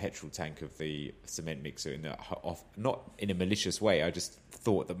petrol tank of the cement mixer not in a malicious way. I just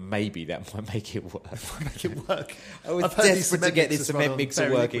thought that maybe that might make it work. I was desperate to get this cement mixer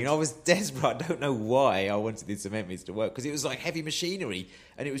working. I was desperate. I don't know why I wanted this cement mixer to work, because it was like heavy machinery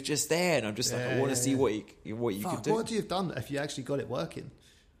and it was just there, and I'm just I want to see what you could do. What would you have done if you actually got it working?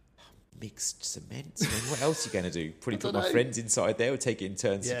 Mixed cement. I mean, what else are you going to do? Probably put my friends inside there, or take it in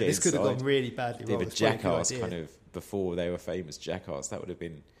turns to get this inside. could have gone really badly wrong. They were jackass kind of before they were famous jackass. That would have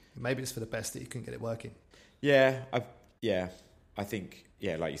been... Maybe it's for the best that you couldn't get it working. Yeah, I think,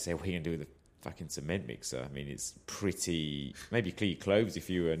 like you say, what are you going to do with a fucking cement mixer? I mean, it's pretty... Maybe clean your clothes if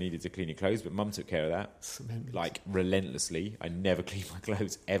you needed to clean your clothes, but Mum took care of that. Like, relentlessly. I never cleaned my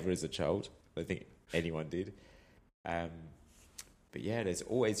clothes ever as a child. I don't think anyone did. But yeah, there's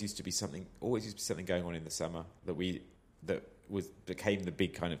always used to be something going on in the summer that became the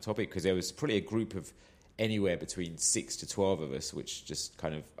big kind of topic, because there was probably a group of anywhere between 6 to 12 of us, which just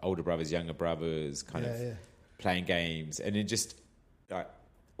kind of older brothers, younger brothers, kind of playing games, and it just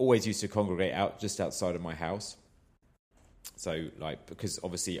always used to congregate just outside of my house. So like, because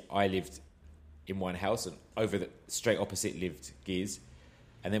obviously I lived in one house, and over the straight opposite lived Giz,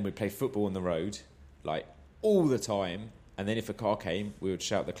 and then we'd play football on the road like all the time. And then if a car came, we would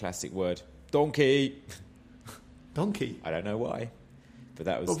shout the classic word, donkey. Donkey? I don't know why. But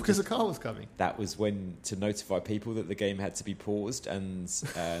that was... Well, because a car was coming. That was when, to notify people that the game had to be paused, and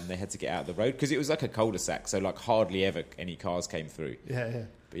they had to get out of the road. Because it was like a cul-de-sac, so like hardly ever any cars came through. Yeah.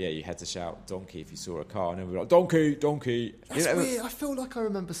 But yeah, you had to shout donkey if you saw a car. And then we were like, donkey, donkey. That's weird. I feel like I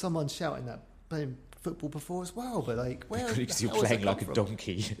remember someone shouting that playing football before as well, but like, where? Because you're playing like a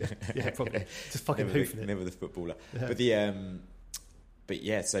donkey. Yeah, probably. Just fucking hoofing it. Never the footballer. Yeah.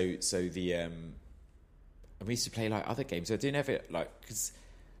 And we used to play like other games. I didn't have it like, because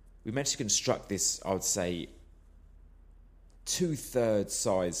we managed to construct this, I would say, 2/3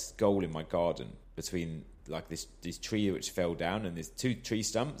 size goal in my garden between like this tree which fell down and there's 2 tree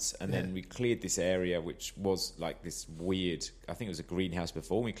stumps, and then we cleared this area which was like this weird, I think it was a greenhouse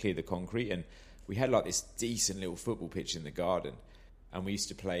before, and we cleared the concrete, and we had like this decent little football pitch in the garden, and we used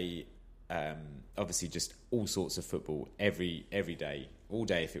to play obviously just all sorts of football every day, all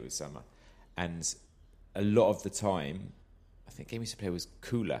day if it was summer. And a lot of the time, I think the game we used to play was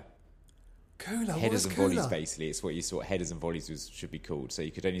cooler. Headers and volleys, basically. It's what you saw. Headers and volleys should be called. So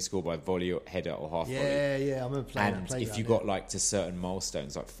you could only score by volley, or header, or half volley. Yeah, I remember playing. And if you got like to certain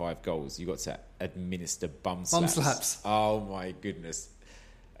milestones, like 5 goals, you got to administer bum slaps. Oh my goodness!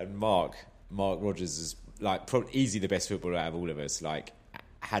 And Mark Rogers is like probably easily the best footballer out of all of us. Like,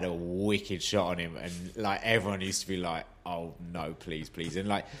 had a wicked shot on him, and like everyone used to be like, "Oh no, please!" And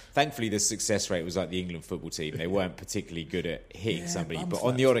like, thankfully, the success rate was like the England football team. They weren't particularly good at hitting somebody, but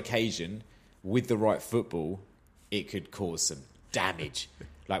on the odd occasion, with the right football, it could cause some damage.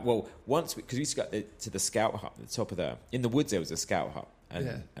 Like, well, once because we used to go to the scout hut at the top of in the woods, there was a scout hut,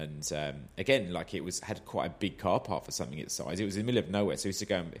 and again, like it had quite a big car park for something its size. It was in the middle of nowhere, so we used to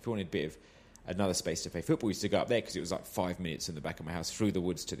go, if we wanted a bit of another space to play football, we used to go up there because it was like 5 minutes in the back of my house through the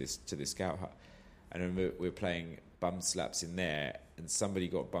woods to this scout hut. And I remember we were playing bum slaps in there, and somebody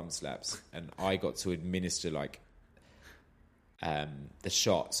got bum slaps, and I got to administer like the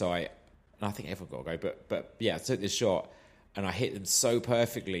shot. So I think everyone got to go, but yeah, I took this shot and I hit them so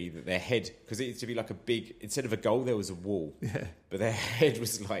perfectly that their head, because it used to be like a big, instead of a goal there was a wall, but their head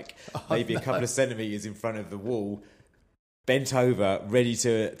was like maybe a couple of centimetres in front of the wall, bent over, ready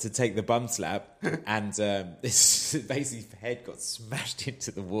to take the bum slap, and this basically head got smashed into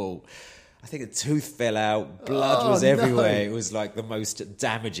the wall. I think a tooth fell out, blood was everywhere. It was like the most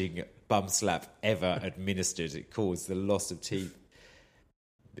damaging bum slap ever administered. It caused the loss of teeth.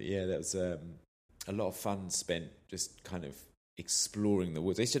 But yeah, that was a lot of fun spent just kind of exploring the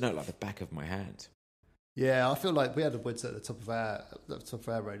woods. I used to know it like the back of my hand. Yeah, I feel like we had the woods at the top of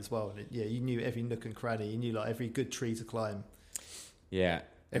our road as well. And you knew every nook and cranny. You knew like every good tree to climb. Yeah.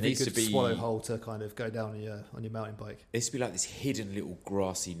 Every good swallow hole to kind of go down on your mountain bike. There used to be like this hidden little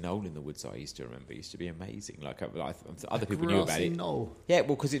grassy knoll in the woods. I used to remember. It used to be amazing. Like other people knew about it. Knoll. Yeah,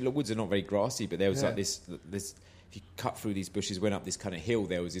 well, because the woods are not very grassy, but there was like this. If you cut through these bushes, went up this kind of hill,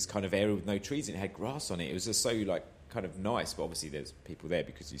 there was this kind of area with no trees and it had grass on it. It was just so like kind of nice. But obviously, there's people there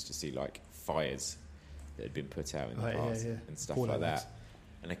because you used to see like fires that had been put out in the past and stuff like that.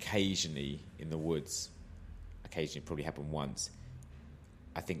 And occasionally in the woods, probably happened once,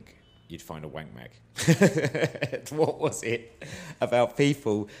 I think you'd find a wank mag. What was it about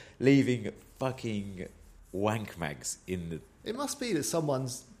people leaving fucking wank mags in the... It must be that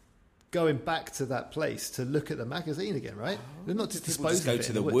someone's going back to that place to look at the magazine again, right? They're not just disposing of it. Go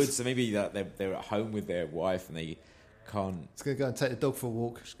to the woods. So maybe they're at home with their wife and they can't... It's going to go and take the dog for a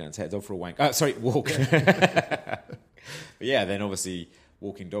walk. Just going to take the dog for a wank. Oh, sorry, walk. Yeah. But yeah, then obviously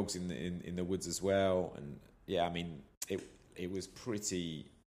walking dogs in the woods as well. And yeah, I mean, it was pretty...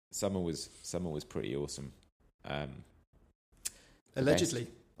 Summer was pretty awesome. Allegedly,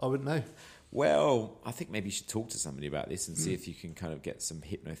 I wouldn't know. Well, I think maybe you should talk to somebody about this and see if you can kind of get some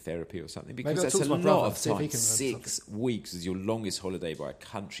hypnotherapy or something, because maybe that's a lot of time. 6 weeks is your longest holiday by a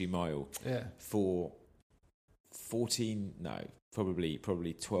country mile. Yeah. For probably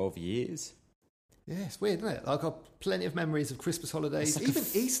 12 years. Yeah, it's weird, isn't it? I've got plenty of memories of Christmas holidays, like even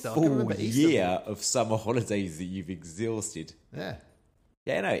Easter. I can remember Easter. Year of summer holidays that you've exhausted. Yeah.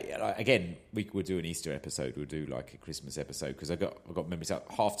 Yeah, no. Again, we'll do an Easter episode. We'll do like a Christmas episode because I got memories.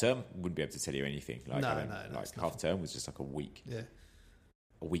 Like half term, wouldn't be able to tell you anything. Like, no. Like half term was just like a week. Yeah,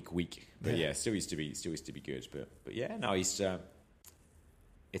 a week. But yeah, still used to be good. But yeah, no, Easter.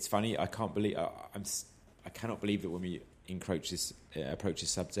 It's funny. I cannot believe that when we approach this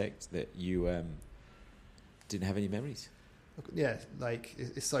subject that you didn't have any memories. Yeah, like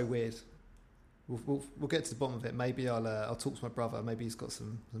it's so weird. We'll get to the bottom of it. Maybe I'll talk to my brother. Maybe he's got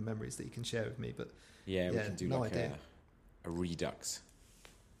some memories that he can share with me. But yeah, we can do like a redux.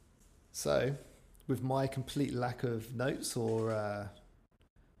 So, with my complete lack of notes or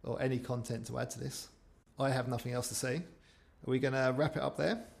any content to add to this, I have nothing else to say. Are we going to wrap it up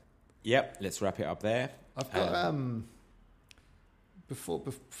there? Yep, let's wrap it up there. I've got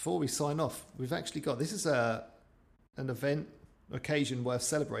before we sign off, we've actually got this is an occasion worth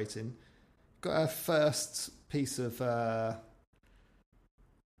celebrating. Got our first piece of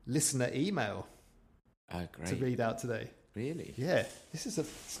listener email to read out today. Really? Yeah,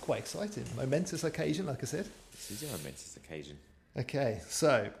 it's quite exciting. Momentous occasion, like I said. This is a momentous occasion. Okay,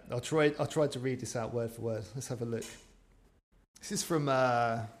 so I'll try to read this out word for word. Let's have a look. This is from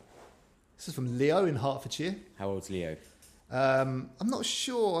Leo in Hertfordshire. How old's Leo? I'm not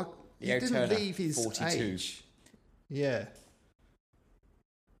sure. Leo he didn't Turner, leave his 42. age. Yeah.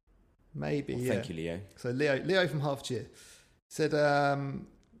 Maybe, well, thank you, Leo. So Leo from Hertfordshire said,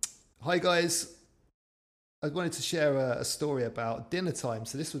 hi guys, I wanted to share a story about dinner time.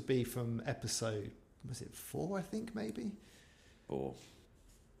 So this would be from episode, was it 4, I think, maybe? 4.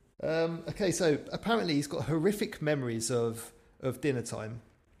 Okay, so apparently he's got horrific memories of dinner time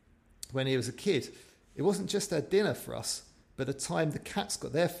when he was a kid. It wasn't just our dinner for us, but the time the cats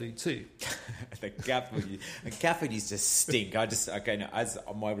got their food too. The cat food used to stink. As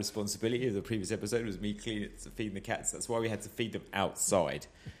my responsibility of the previous episode was me feeding the cats. That's why we had to feed them outside,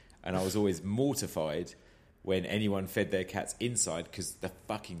 and I was always mortified when anyone fed their cats inside because the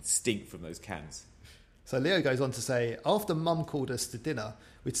fucking stink from those cans. So Leo goes on to say, after Mum called us to dinner,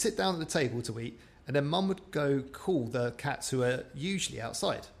 we'd sit down at the table to eat, and then Mum would go call the cats who are usually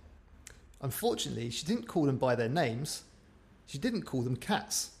outside. Unfortunately, she didn't call them by their names. She didn't call them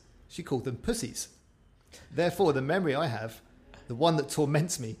cats. She called them pussies. Therefore, the memory I have, the one that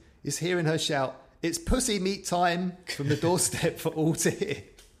torments me, is hearing her shout, "It's pussy meat time," from the doorstep for all to hear.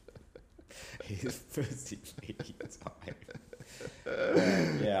 It's pussy meat time.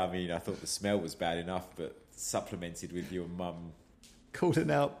 Yeah, I mean, I thought the smell was bad enough, but supplemented with your mum calling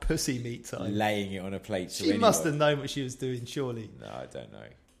out pussy meat time. Laying it on a plate. She must have known what she was doing, surely. No, I don't know.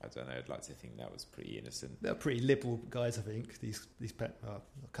 I'd like to think that was pretty innocent. They're pretty liberal guys, I think. These I'll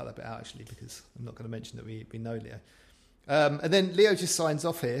cut that bit out actually because I'm not going to mention that we know Leo. And then Leo just signs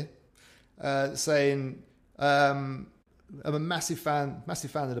off here, saying, "I'm a massive fan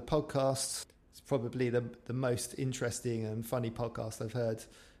of the podcast. It's probably the most interesting and funny podcast I've heard.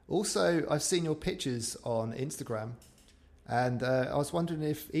 Also, I've seen your pictures on Instagram, and I was wondering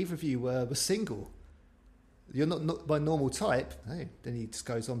if either of you were single. you're not my normal type. Hey, then he just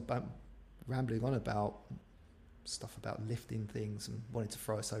goes on rambling on about stuff about lifting things and wanting to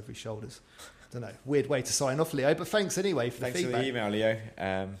throw us over his shoulders. Don't know. Weird way to sign off, Leo. But thanks anyway for the feedback. Thanks for the email, Leo.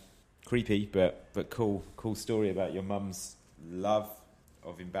 Creepy, but cool story about your mum's love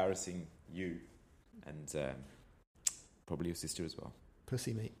of embarrassing you, and probably your sister as well.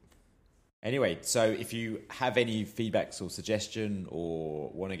 Pussy meat. Anyway, so if you have any feedbacks or suggestion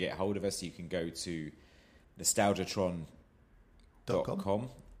or want to get hold of us, you can go to nostalgiatron.com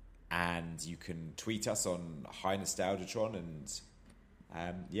and you can tweet us on Hi Nostalgiatron, and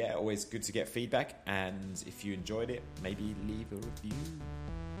always good to get feedback, and if you enjoyed it, maybe leave a review.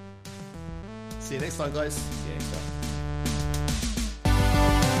 See you next time, guys. See you next time.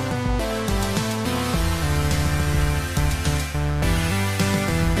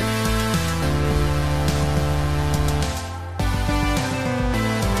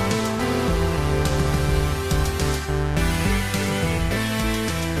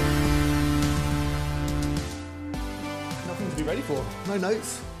 Ready for? No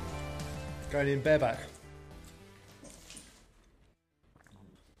notes. Going in bareback.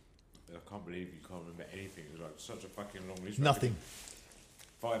 I can't believe you can't remember anything. It was like such a fucking long list. Nothing.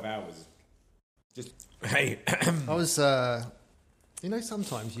 5 hours. Just hey. I was,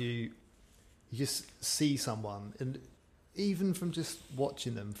 sometimes you just see someone, and even from just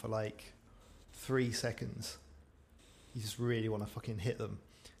watching them for like 3 seconds, you just really want to fucking hit them.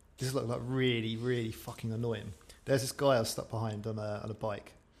 Just look like really, really fucking annoying. There's this guy I was stuck behind on a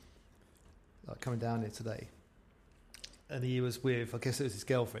bike, like coming down here today, and he was with, I guess it was his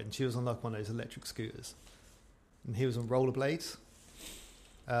girlfriend. She was on like one of those electric scooters, and he was on rollerblades.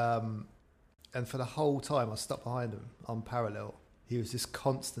 And for the whole time I was stuck behind him on parallel, he was just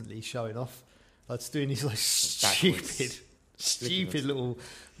constantly showing off, like just doing these like stupid little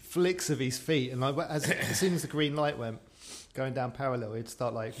flicks of his feet. And as soon as the green light went, going down parallel, he'd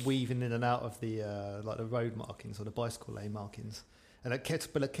start like weaving in and out of the like the road markings or the bicycle lane markings, and it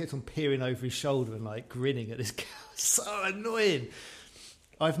kept on peering over his shoulder and like grinning at this guy. So annoying.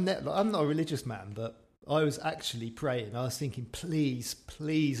 I'm not a religious man, but I was actually praying. I was thinking, please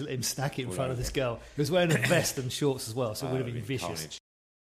let him stack it in front of this girl. He was wearing a vest and shorts as well, so it would have been vicious. Carnage.